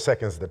 2.4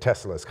 seconds, the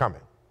Tesla is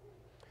coming.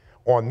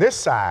 On this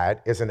side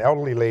is an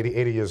elderly lady,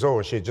 80 years old,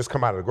 and she had just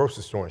come out of the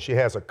grocery store, and she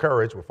has a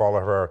carriage with all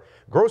of her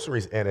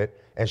groceries in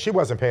it, and she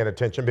wasn't paying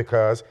attention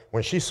because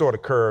when she saw the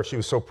curve, she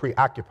was so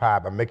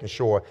preoccupied by making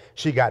sure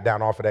she got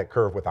down off of that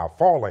curve without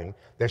falling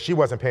that she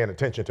wasn't paying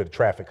attention to the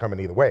traffic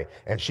coming either way,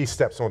 and she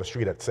steps on the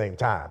street at the same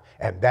time.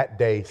 And that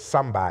day,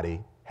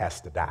 somebody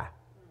has to die.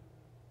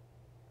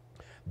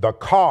 The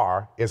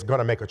car is going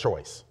to make a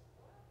choice.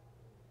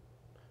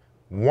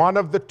 One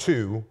of the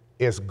two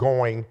is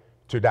going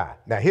to die.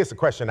 Now, here's the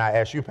question I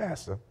ask you,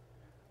 Pastor.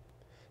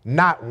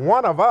 Not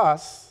one of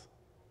us,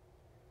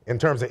 in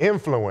terms of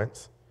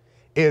influence,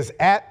 is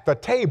at the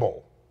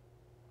table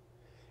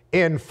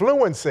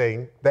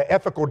influencing the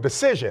ethical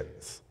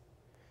decisions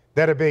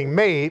that are being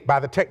made by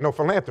the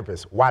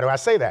techno-philanthropists. Why do I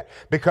say that?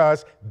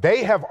 Because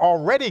they have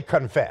already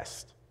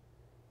confessed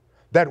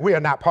that we are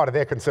not part of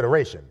their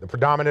consideration. The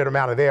predominant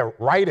amount of their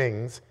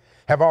writings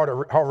have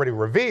already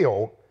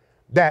revealed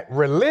that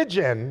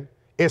religion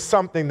is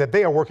something that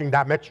they are working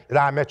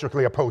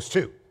diametrically opposed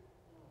to.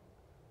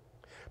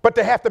 But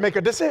they have to make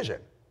a decision.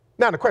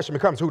 Now the question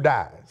becomes, who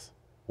dies?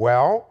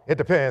 Well, it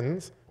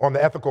depends on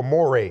the ethical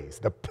mores,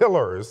 the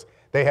pillars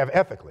they have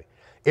ethically.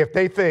 If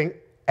they think,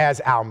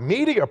 as our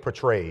media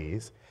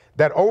portrays,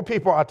 that old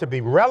people are to be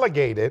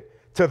relegated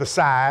to the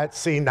side,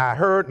 seen, not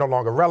heard, no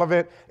longer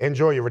relevant,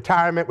 enjoy your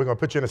retirement, we're going to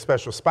put you in a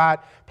special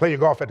spot, play your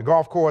golf at the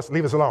golf course,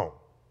 leave us alone.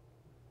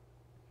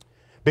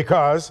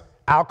 Because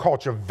our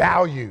culture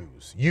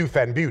values youth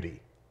and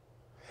beauty.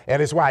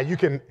 And it's why you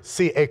can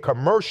see a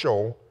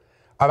commercial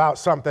about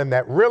something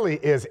that really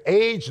is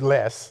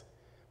ageless,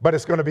 but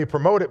it's going to be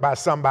promoted by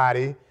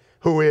somebody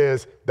who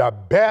is the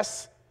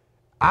best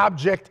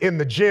object in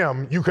the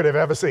gym you could have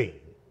ever seen.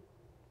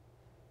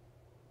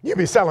 You'd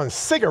be selling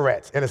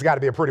cigarettes, and it's got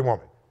to be a pretty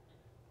woman,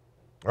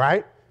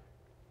 right?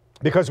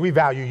 Because we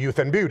value youth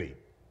and beauty.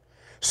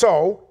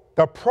 So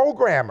the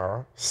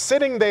programmer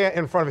sitting there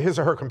in front of his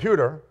or her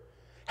computer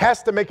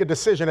has to make a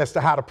decision as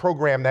to how to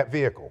program that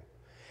vehicle.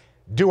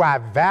 Do I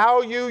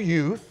value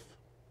youth?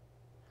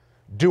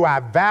 Do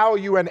I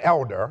value an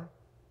elder?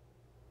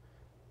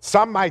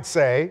 Some might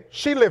say,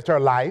 she lived her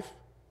life,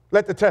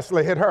 let the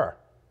Tesla hit her.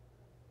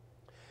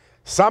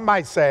 Some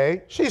might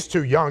say, she's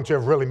too young to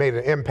have really made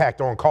an impact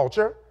on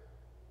culture.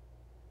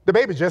 The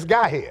baby just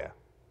got here.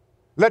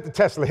 Let the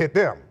Tesla hit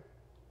them.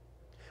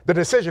 The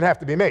decision has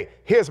to be made.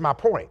 Here's my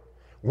point.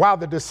 While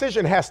the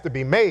decision has to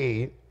be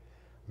made,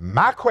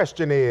 my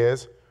question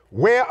is,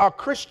 where are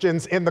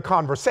Christians in the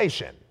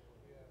conversation?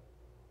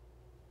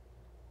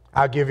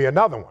 I'll give you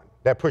another one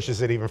that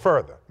pushes it even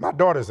further. My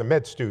daughter's a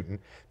med student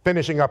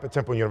finishing up at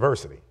Temple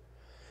University.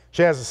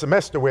 She has a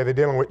semester where they're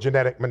dealing with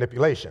genetic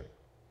manipulation.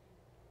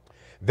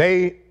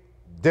 They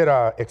did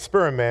an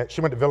experiment.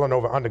 She went to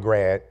Villanova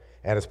undergrad,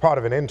 and as part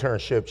of an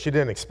internship, she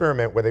did an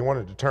experiment where they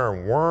wanted to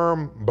turn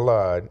worm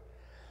blood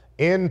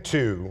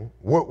into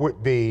what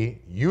would be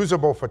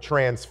usable for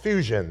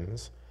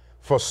transfusions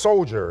for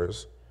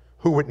soldiers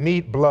who would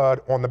need blood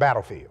on the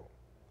battlefield.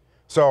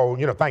 So,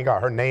 thank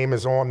God her name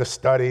is on the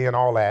study and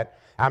all that.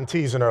 I'm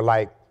teasing her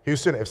like,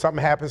 Houston, if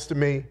something happens to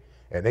me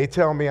and they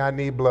tell me I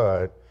need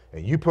blood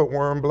and you put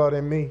worm blood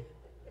in me,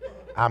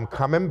 I'm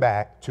coming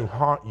back to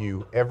haunt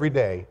you every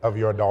day of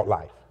your adult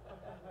life.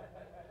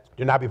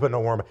 Do not be putting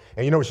no worm.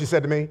 And you know what she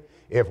said to me?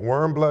 If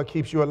worm blood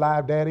keeps you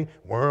alive, Daddy,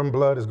 worm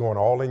blood is going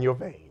all in your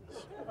veins.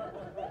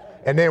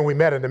 And then we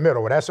met in the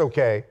middle. Well, that's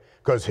okay,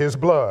 because his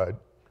blood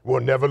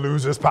will never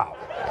lose its power.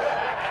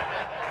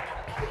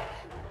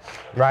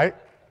 Right?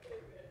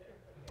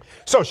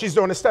 So she's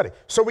doing this study.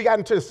 So we got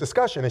into this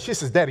discussion, and she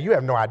says, Daddy, you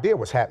have no idea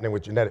what's happening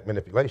with genetic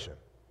manipulation.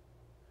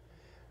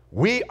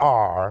 We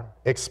are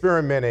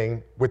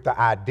experimenting with the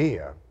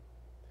idea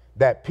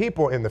that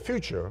people in the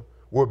future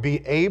will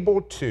be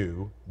able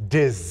to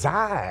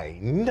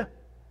design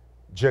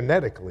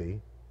genetically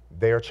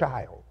their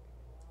child.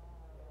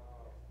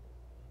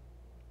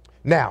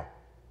 Now,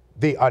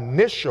 the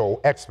initial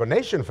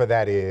explanation for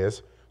that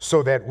is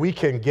so that we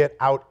can get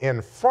out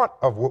in front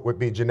of what would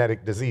be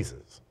genetic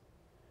diseases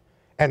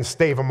and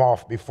stave them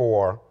off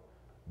before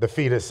the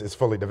fetus is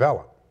fully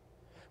developed.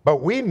 But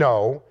we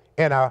know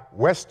in a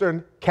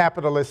Western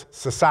capitalist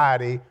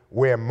society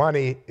where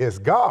money is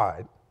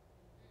God,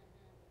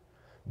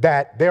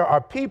 that there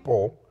are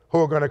people who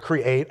are going to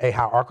create a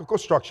hierarchical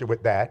structure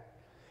with that,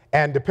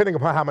 and depending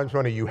upon how much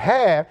money you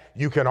have,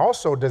 you can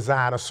also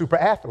design a super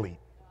athlete.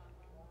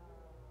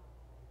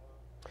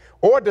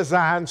 or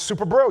design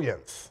super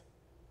brilliance.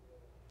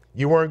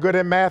 You weren't good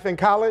at math in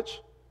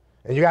college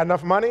and you got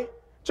enough money?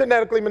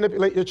 Genetically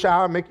manipulate your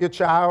child, make your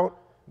child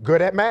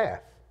good at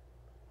math.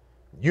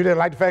 You didn't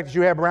like the fact that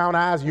you had brown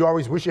eyes, you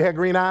always wish you had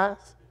green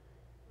eyes?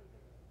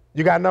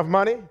 You got enough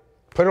money?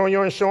 Put it on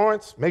your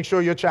insurance, make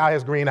sure your child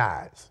has green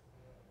eyes.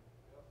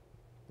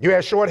 You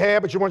had short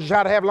hair, but you want your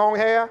child to have long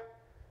hair?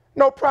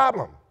 No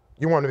problem.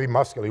 You want them to be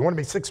muscular. You want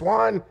them to be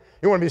 6'1",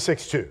 you want them to be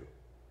 6'2".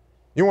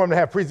 You want them to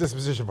have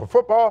predisposition for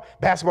football,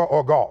 basketball,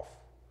 or golf.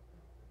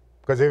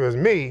 Because if it was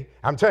me,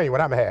 I'm telling you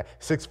what I'm gonna have.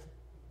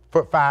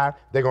 6'5",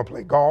 they're gonna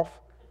play golf.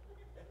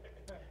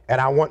 And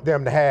I want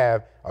them to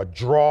have a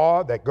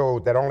draw that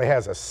only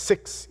has a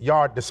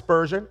 6-yard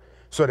dispersion,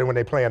 so that when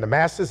they play in the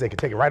Masters, they can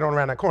take it right on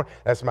around that corner.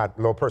 That's my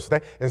little personal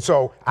thing. And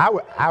so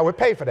I would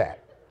pay for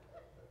that.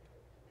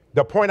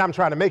 The point I'm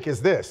trying to make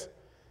is this.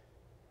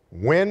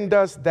 When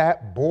does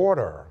that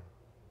border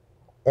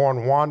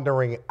on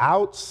wandering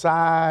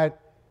outside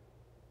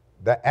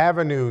the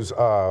avenues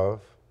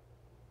of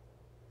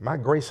my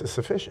grace is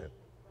sufficient?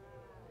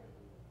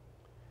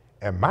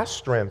 And my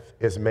strength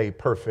is made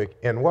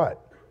perfect in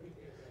what?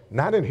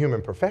 Not in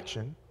human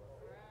perfection,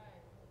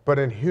 but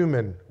in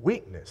human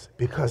weakness,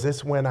 because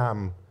it's when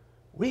I'm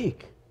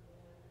weak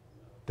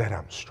that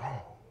I'm strong.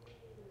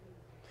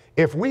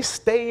 If we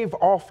stave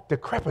off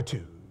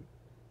decrepitude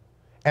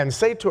and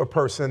say to a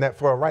person that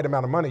for a right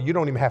amount of money, you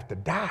don't even have to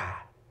die,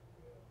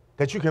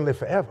 that you can live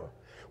forever,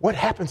 what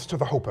happens to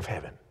the hope of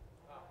heaven?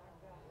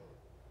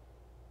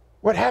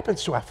 What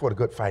happens to I fought a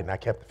good fight and I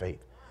kept the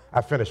faith?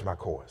 I finished my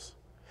course.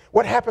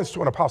 What happens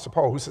to an Apostle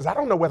Paul who says, I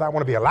don't know whether I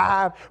want to be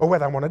alive or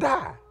whether I want to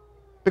die?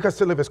 Because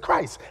to live is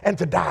Christ and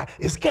to die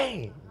is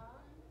gain.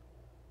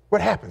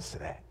 What happens to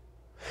that?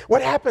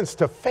 What happens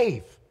to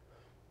faith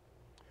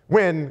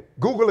when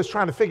Google is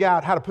trying to figure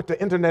out how to put the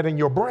internet in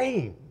your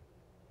brain?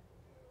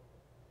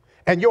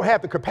 And you'll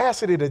have the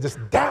capacity to just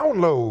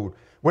download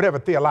whatever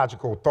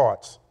theological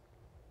thoughts,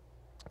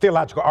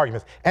 theological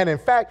arguments. And in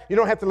fact, you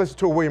don't have to listen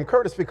to a William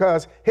Curtis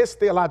because his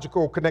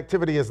theological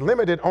connectivity is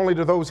limited only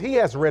to those he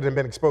has read and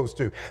been exposed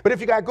to. But if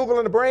you got Google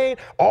in the brain,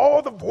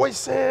 all the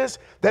voices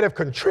that have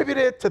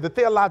contributed to the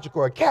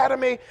Theological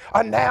Academy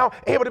are now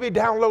able to be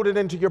downloaded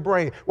into your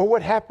brain. Well,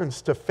 what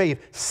happens to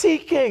faith?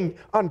 Seeking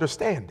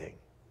understanding.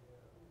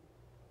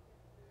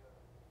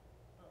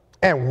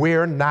 And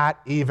we're not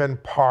even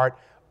part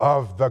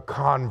of the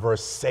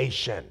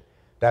conversation.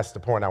 That's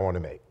the point I want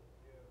to make.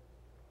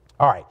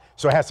 All right,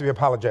 so it has to be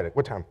apologetic.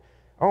 What time?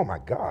 Oh my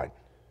God.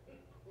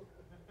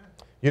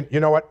 You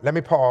know what? Let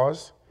me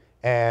pause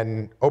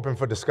and open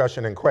for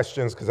discussion and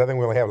questions because I think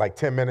we only have like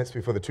 10 minutes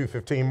before the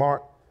 2:15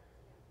 mark.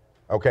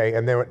 Okay,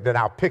 and then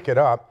I'll pick it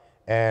up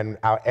and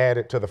I'll add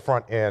it to the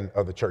front end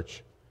of the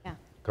church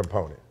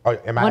component. Oh,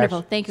 am I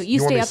wonderful, thank you. You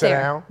stay up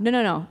there. Down?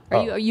 No.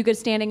 Are you good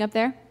standing up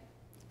there?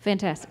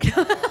 Fantastic.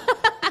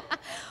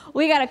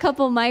 We got a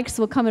couple mics.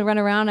 We'll come and run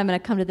around. I'm going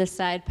to come to this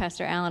side.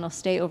 Pastor Allen will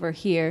stay over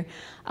here.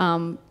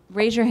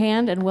 Raise your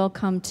hand and we'll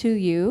come to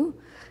you.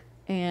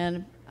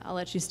 And I'll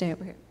let you stay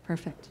over here.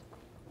 Perfect.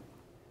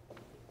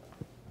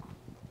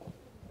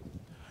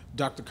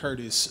 Dr.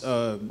 Curtis,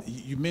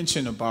 you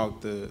mentioned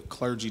about the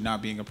clergy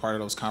not being a part of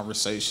those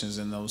conversations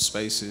in those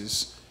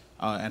spaces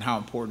and how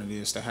important it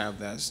is to have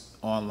that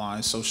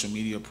online social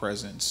media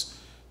presence.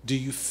 Do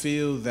you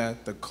feel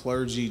that the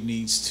clergy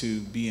needs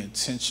to be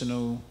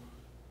intentional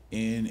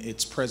in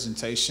its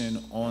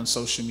presentation on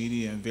social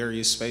media in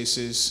various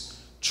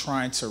spaces,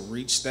 trying to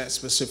reach that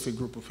specific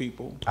group of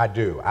people? I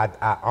do.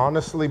 I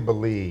honestly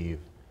believe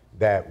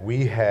that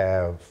we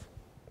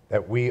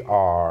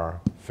are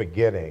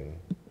forgetting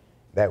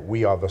that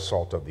we are the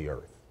salt of the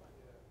earth.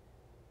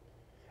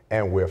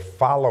 And we're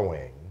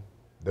following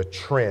the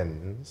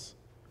trends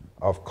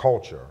of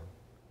culture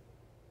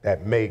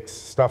that makes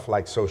stuff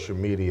like social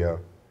media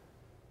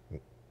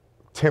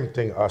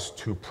tempting us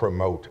to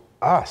promote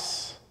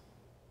us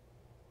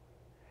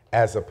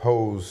as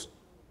opposed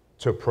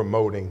to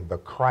promoting the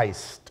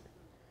Christ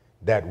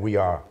that we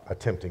are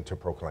attempting to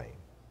proclaim.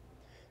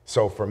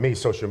 So for me,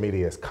 social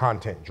media is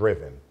content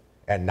driven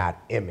and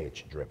not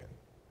image driven,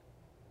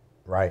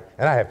 right?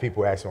 And I have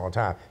people ask me all the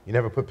time, you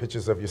never put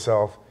pictures of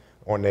yourself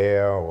on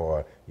there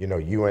or,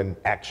 you in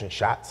action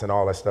shots and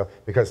all that stuff,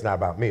 because it's not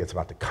about me, it's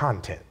about the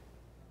content.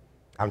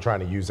 I'm trying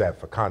to use that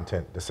for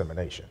content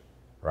dissemination,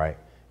 right?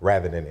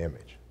 Rather than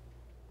image.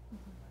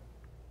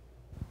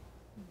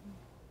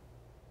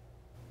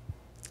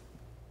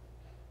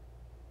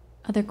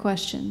 Other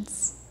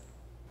questions?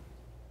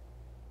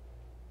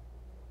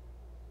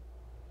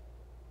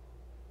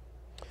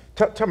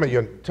 Tell me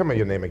your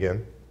name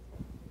again.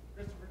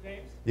 Christopher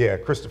James? Yeah,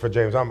 Christopher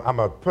James. I'm going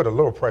to put a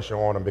little pressure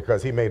on him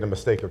because he made the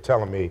mistake of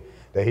telling me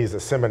that he's a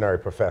seminary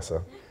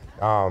professor.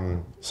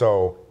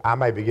 So I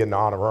might be getting the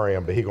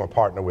honorarium, but he's going to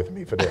partner with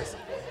me for this.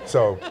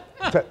 So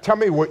tell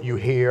me what you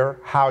hear,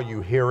 how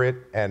you hear it,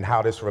 and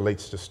how this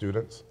relates to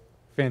students.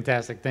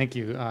 Fantastic, thank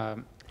you.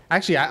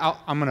 Actually,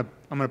 I'm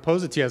gonna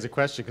pose it to you as a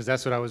question because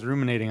that's what I was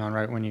ruminating on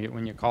right when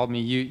you called me.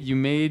 You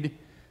made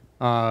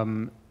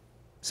some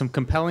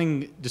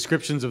compelling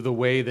descriptions of the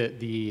way that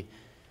the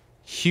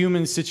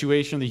human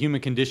situation, the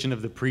human condition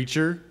of the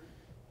preacher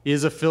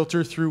is a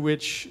filter through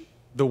which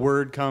the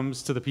word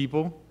comes to the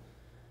people.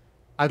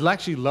 I'd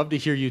actually love to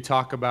hear you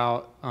talk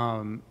about,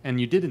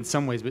 and you did in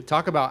some ways, but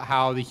talk about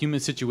how the human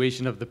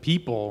situation of the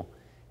people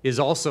is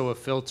also a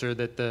filter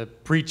that the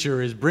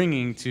preacher is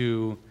bringing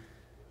to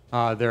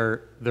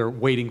they're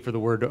waiting for the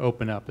word to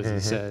open up, as he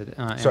said,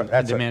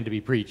 and demand to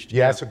be preached.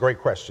 Yeah, that's a great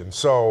question.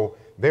 So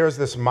there's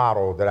this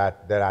model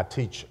that I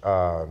teach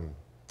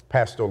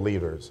pastoral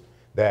leaders,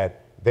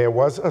 that there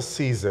was a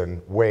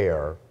season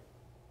where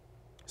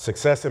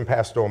success in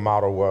pastoral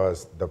model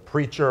was the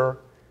preacher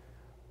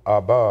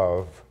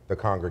above the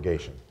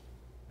congregation,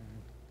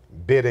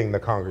 bidding the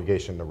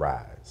congregation to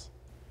rise.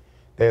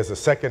 There's a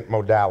second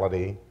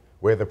modality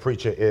where the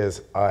preacher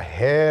is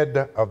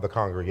ahead of the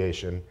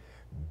congregation,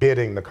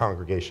 bidding the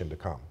congregation to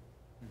come.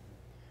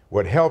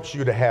 What helps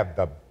you to have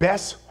the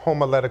best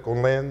homiletical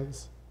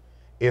lens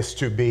is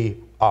to be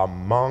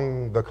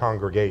among the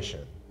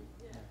congregation,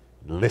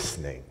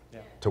 listening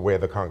to where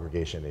the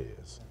congregation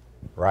is,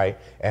 right?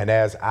 And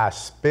as I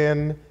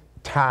spend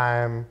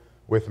time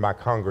with my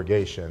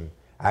congregation,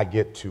 I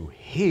get to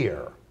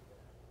hear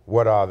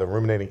what are the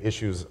ruminating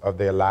issues of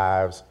their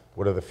lives,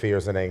 what are the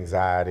fears and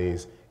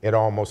anxieties. It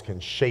almost can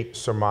shape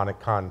sermonic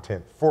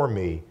content for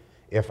me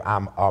if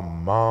I'm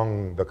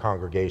among the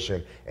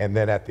congregation. And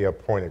then at the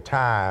appointed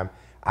time,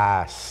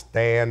 I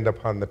stand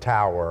upon the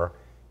tower,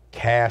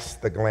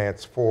 cast the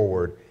glance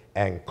forward,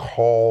 and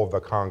call the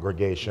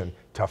congregation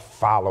to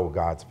follow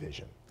God's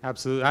vision.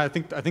 Absolutely. I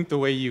think the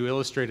way you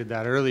illustrated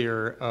that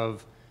earlier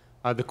of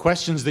the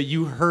questions that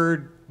you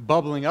heard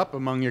bubbling up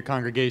among your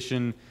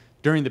congregation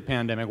during the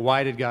pandemic.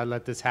 Why did God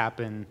let this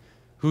happen?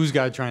 Who's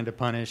God trying to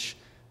punish?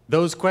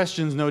 Those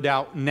questions no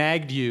doubt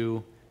nagged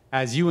you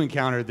as you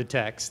encountered the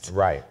text.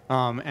 Right.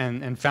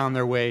 And found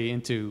their way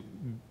into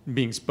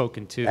being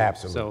spoken to.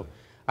 Absolutely. So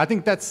I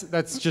think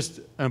that's just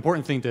an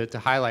important thing to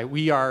highlight.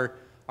 We are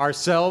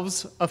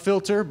ourselves a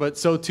filter, but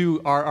so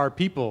too are our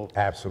people.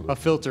 Absolutely. A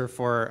filter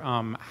for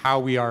how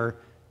we are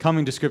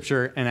coming to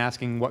Scripture and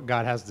asking what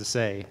God has to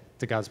say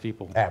to God's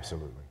people.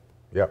 Absolutely.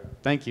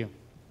 Yep. Thank you.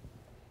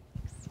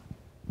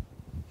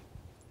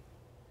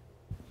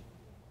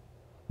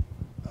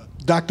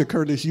 Dr.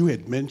 Curtis, you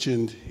had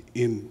mentioned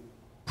in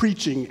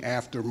preaching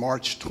after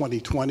March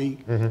 2020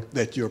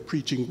 that your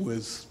preaching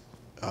was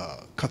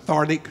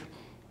cathartic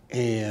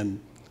and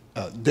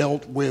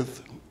dealt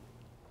with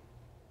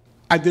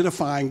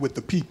identifying with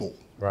the people,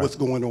 right. What's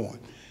going on.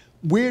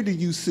 Where do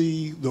you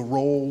see the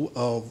role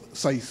of,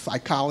 say,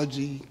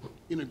 psychology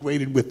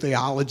integrated with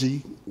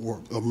theology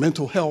or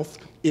mental health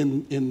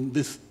in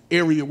this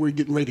area we're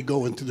getting ready to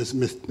go into this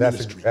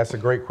ministry? That's a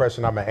great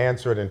question. I'm going to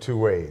answer it in two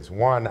ways.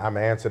 One, I'm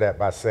going to answer that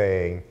by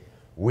saying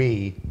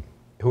we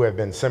who have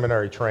been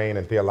seminary trained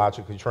and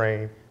theologically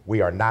trained,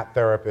 we are not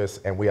therapists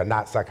and we are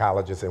not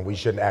psychologists, and we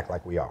shouldn't act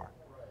like we are,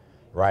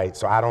 right?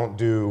 So I don't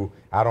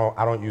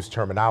use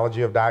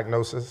terminology of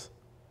diagnosis.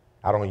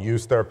 I don't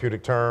use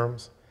therapeutic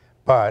terms,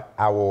 but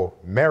I will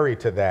marry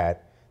to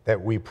that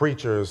we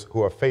preachers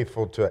who are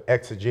faithful to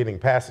exegeting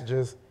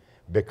passages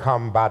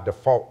become by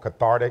default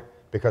cathartic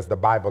because the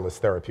Bible is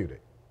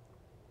therapeutic,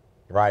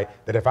 right?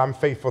 That if I'm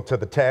faithful to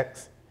the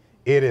text,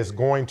 it is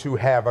going to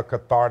have a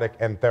cathartic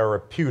and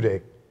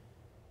therapeutic.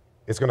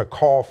 It's going to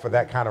call for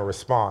that kind of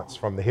response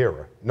from the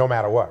hearer, no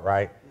matter what,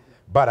 right?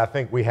 But I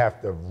think we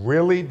have to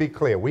really be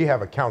clear. We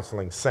have a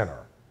counseling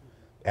center,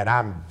 and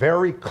I'm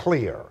very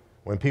clear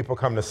when people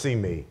come to see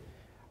me.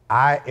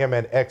 I am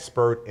an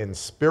expert in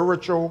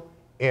spiritual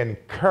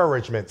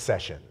encouragement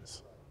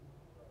sessions,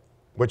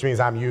 which means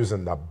I'm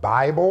using the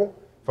Bible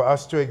for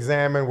us to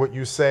examine what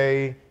you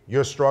say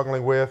you're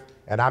struggling with,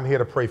 and I'm here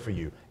to pray for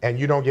you. And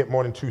you don't get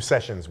more than 2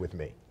 sessions with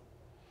me.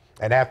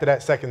 And after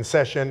that second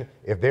session,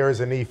 if there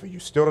is a need for you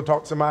still to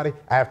talk to somebody,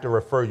 I have to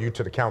refer you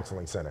to the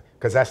counseling center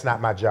because that's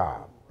not my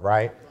job,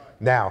 right?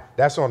 Now,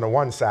 that's on the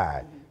one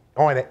side.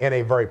 In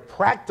a very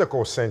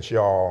practical sense,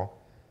 y'all,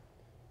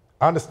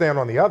 understand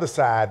on the other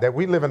side that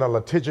we live in a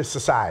litigious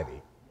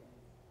society.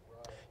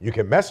 You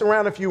can mess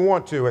around if you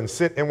want to and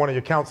sit in one of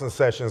your counseling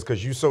sessions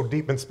because you're so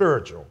deep and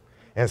spiritual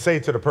and say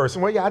to the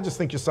person, well, yeah, I just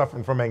think you're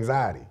suffering from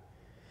anxiety.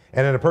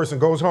 And then the person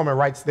goes home and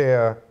writes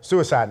their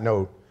suicide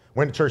note.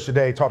 Went to church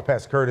today, talked to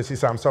Pastor Curtis. He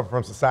said, I'm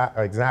suffering from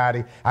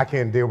anxiety. I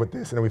can't deal with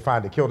this. And then we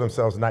find they killed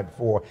themselves the night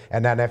before.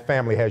 And now that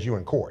family has you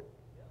in court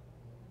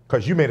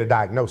because you made a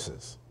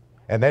diagnosis.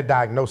 And that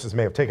diagnosis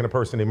may have taken a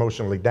person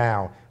emotionally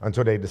down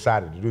until they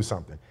decided to do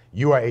something.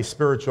 You are a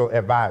spiritual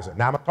advisor.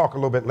 Now, I'm going to talk a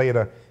little bit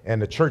later in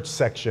the church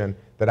section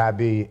that I'd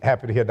be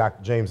happy to hear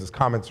Dr. James's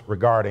comments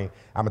regarding.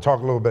 I'm going to talk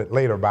a little bit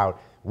later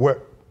about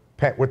what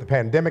the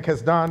pandemic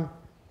has done.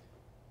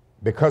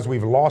 Because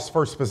we've lost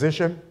first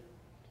position,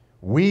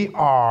 we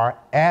are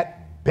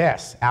at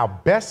best, our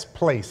best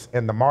place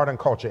in the modern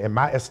culture, in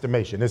my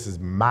estimation, this is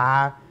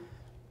my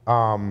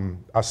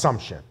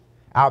assumption,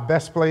 our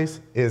best place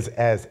is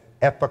as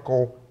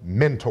ethical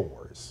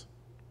mentors.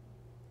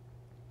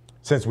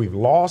 Since we've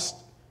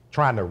lost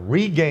trying to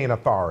regain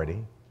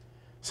authority,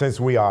 since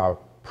we are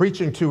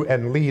preaching to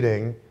and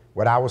leading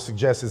What I would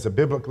suggest is a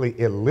biblically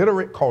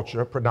illiterate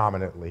culture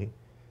predominantly.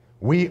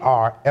 We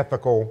are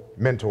ethical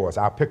mentors.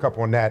 I'll pick up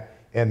on that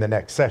in the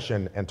next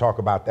session and talk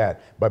about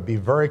that. But be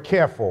very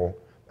careful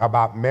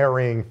about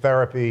marrying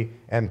therapy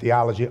and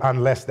theology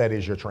unless that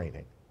is your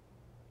training.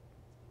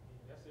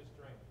 That's his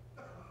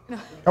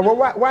training. Well,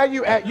 why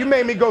you at? You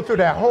made me go through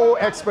that whole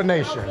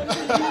explanation.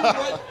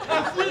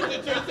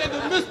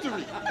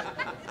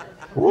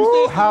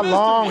 Ooh, how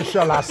long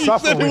shall I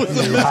suffer with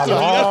you? How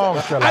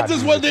long shall I? I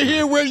just wanted to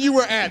hear where you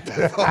were at.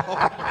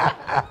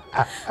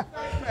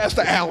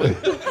 Pastor Allen.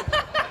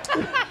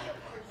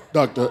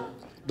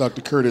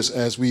 Dr. Curtis,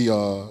 as we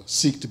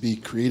seek to be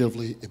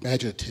creatively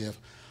imaginative,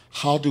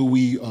 how do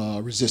we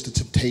resist the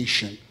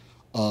temptation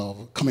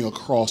of coming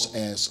across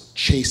as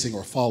chasing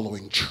or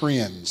following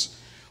trends?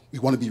 We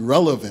want to be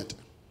relevant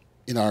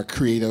in our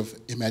creative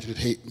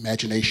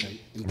imagination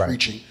in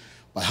preaching,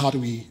 but how do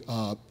we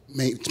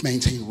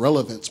maintain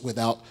relevance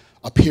without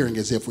appearing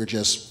as if we're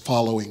just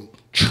following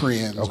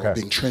trends or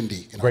being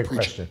trendy in our preaching? Great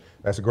question.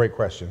 That's a great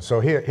question. So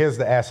here's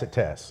the acid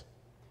test.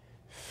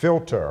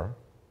 Filter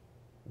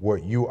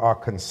what you are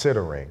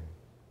considering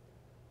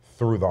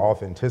through the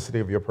authenticity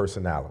of your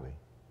personality.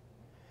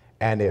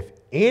 And if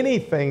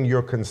anything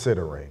you're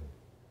considering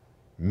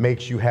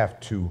makes you have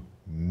to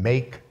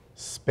make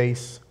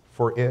space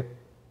for it,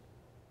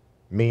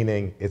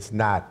 meaning it's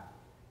not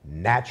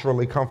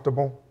naturally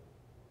comfortable,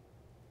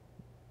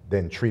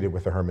 then treat it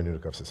with a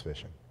hermeneutic of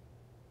suspicion.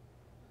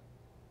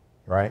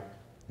 Right?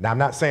 Now, I'm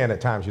not saying at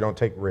times you don't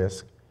take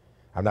risk.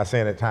 I'm not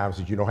saying at times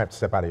that you don't have to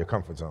step out of your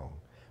comfort zone.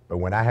 But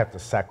when I have to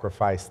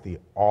sacrifice the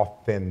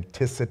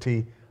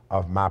authenticity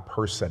of my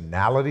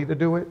personality to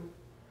do it,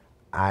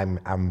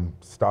 I'm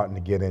starting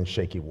to get in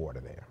shaky water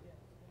there,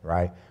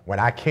 right? When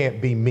I can't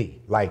be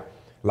me, like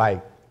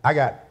I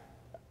got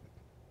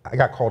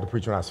called to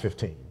preach when I was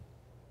 15.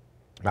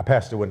 My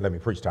pastor wouldn't let me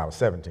preach till I was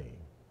 17.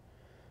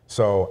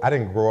 So I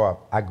grew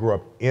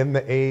up in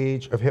the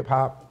age of hip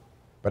hop,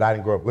 but I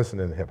didn't grow up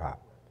listening to hip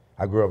hop.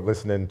 I grew up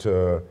listening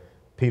to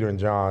Peter and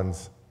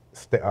John's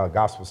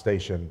gospel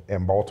station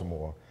in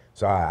Baltimore.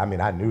 So I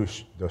mean, I knew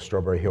the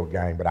Strawberry Hill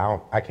Gang, but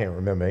I can't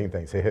remember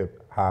anything. Say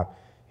hip hop,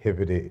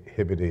 hibbity,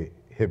 hibbity,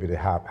 hibbity,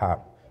 hop,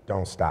 hop,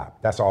 don't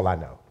stop. That's all I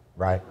know,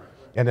 right?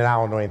 And then I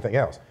don't know anything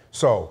else.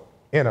 So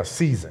in a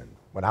season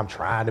when I'm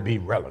trying to be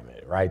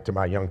relevant, right, to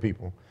my young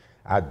people,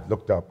 I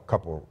looked up a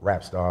couple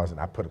rap stars and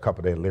I put a couple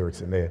of their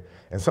lyrics in there.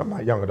 And some of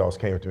my young adults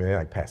came up to me and they're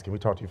like, Pastor, can we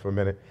talk to you for a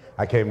minute?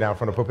 I came down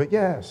from the pulpit,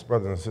 yes,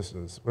 brothers and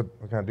sisters, what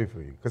can I do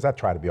for you? Because I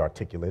try to be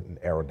articulate and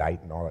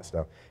erudite and all that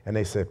stuff. And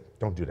they said,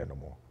 don't do that no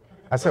more.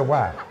 I said,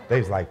 why? They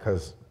was like,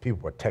 because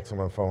people were texting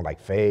on the phone like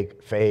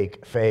fake,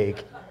 fake,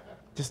 fake.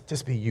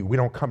 Just be you. We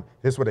don't come,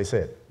 this is what they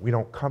said, we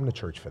don't come to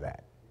church for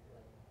that.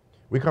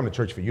 We come to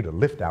church for you to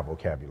lift our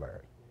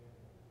vocabulary,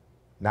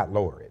 not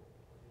lower it.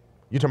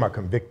 You're talking about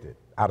convicted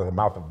out of the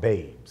mouth of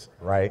babes,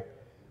 right?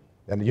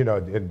 And you know,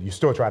 and you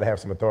still try to have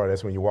some authority.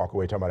 That's when you walk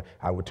away talking about,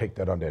 I would take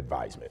that under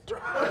advisement.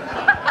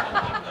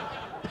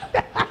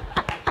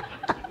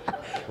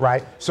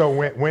 Right? So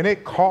when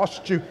it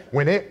costs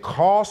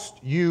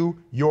you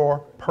your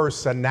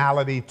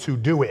personality to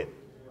do it,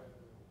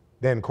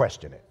 then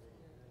question it.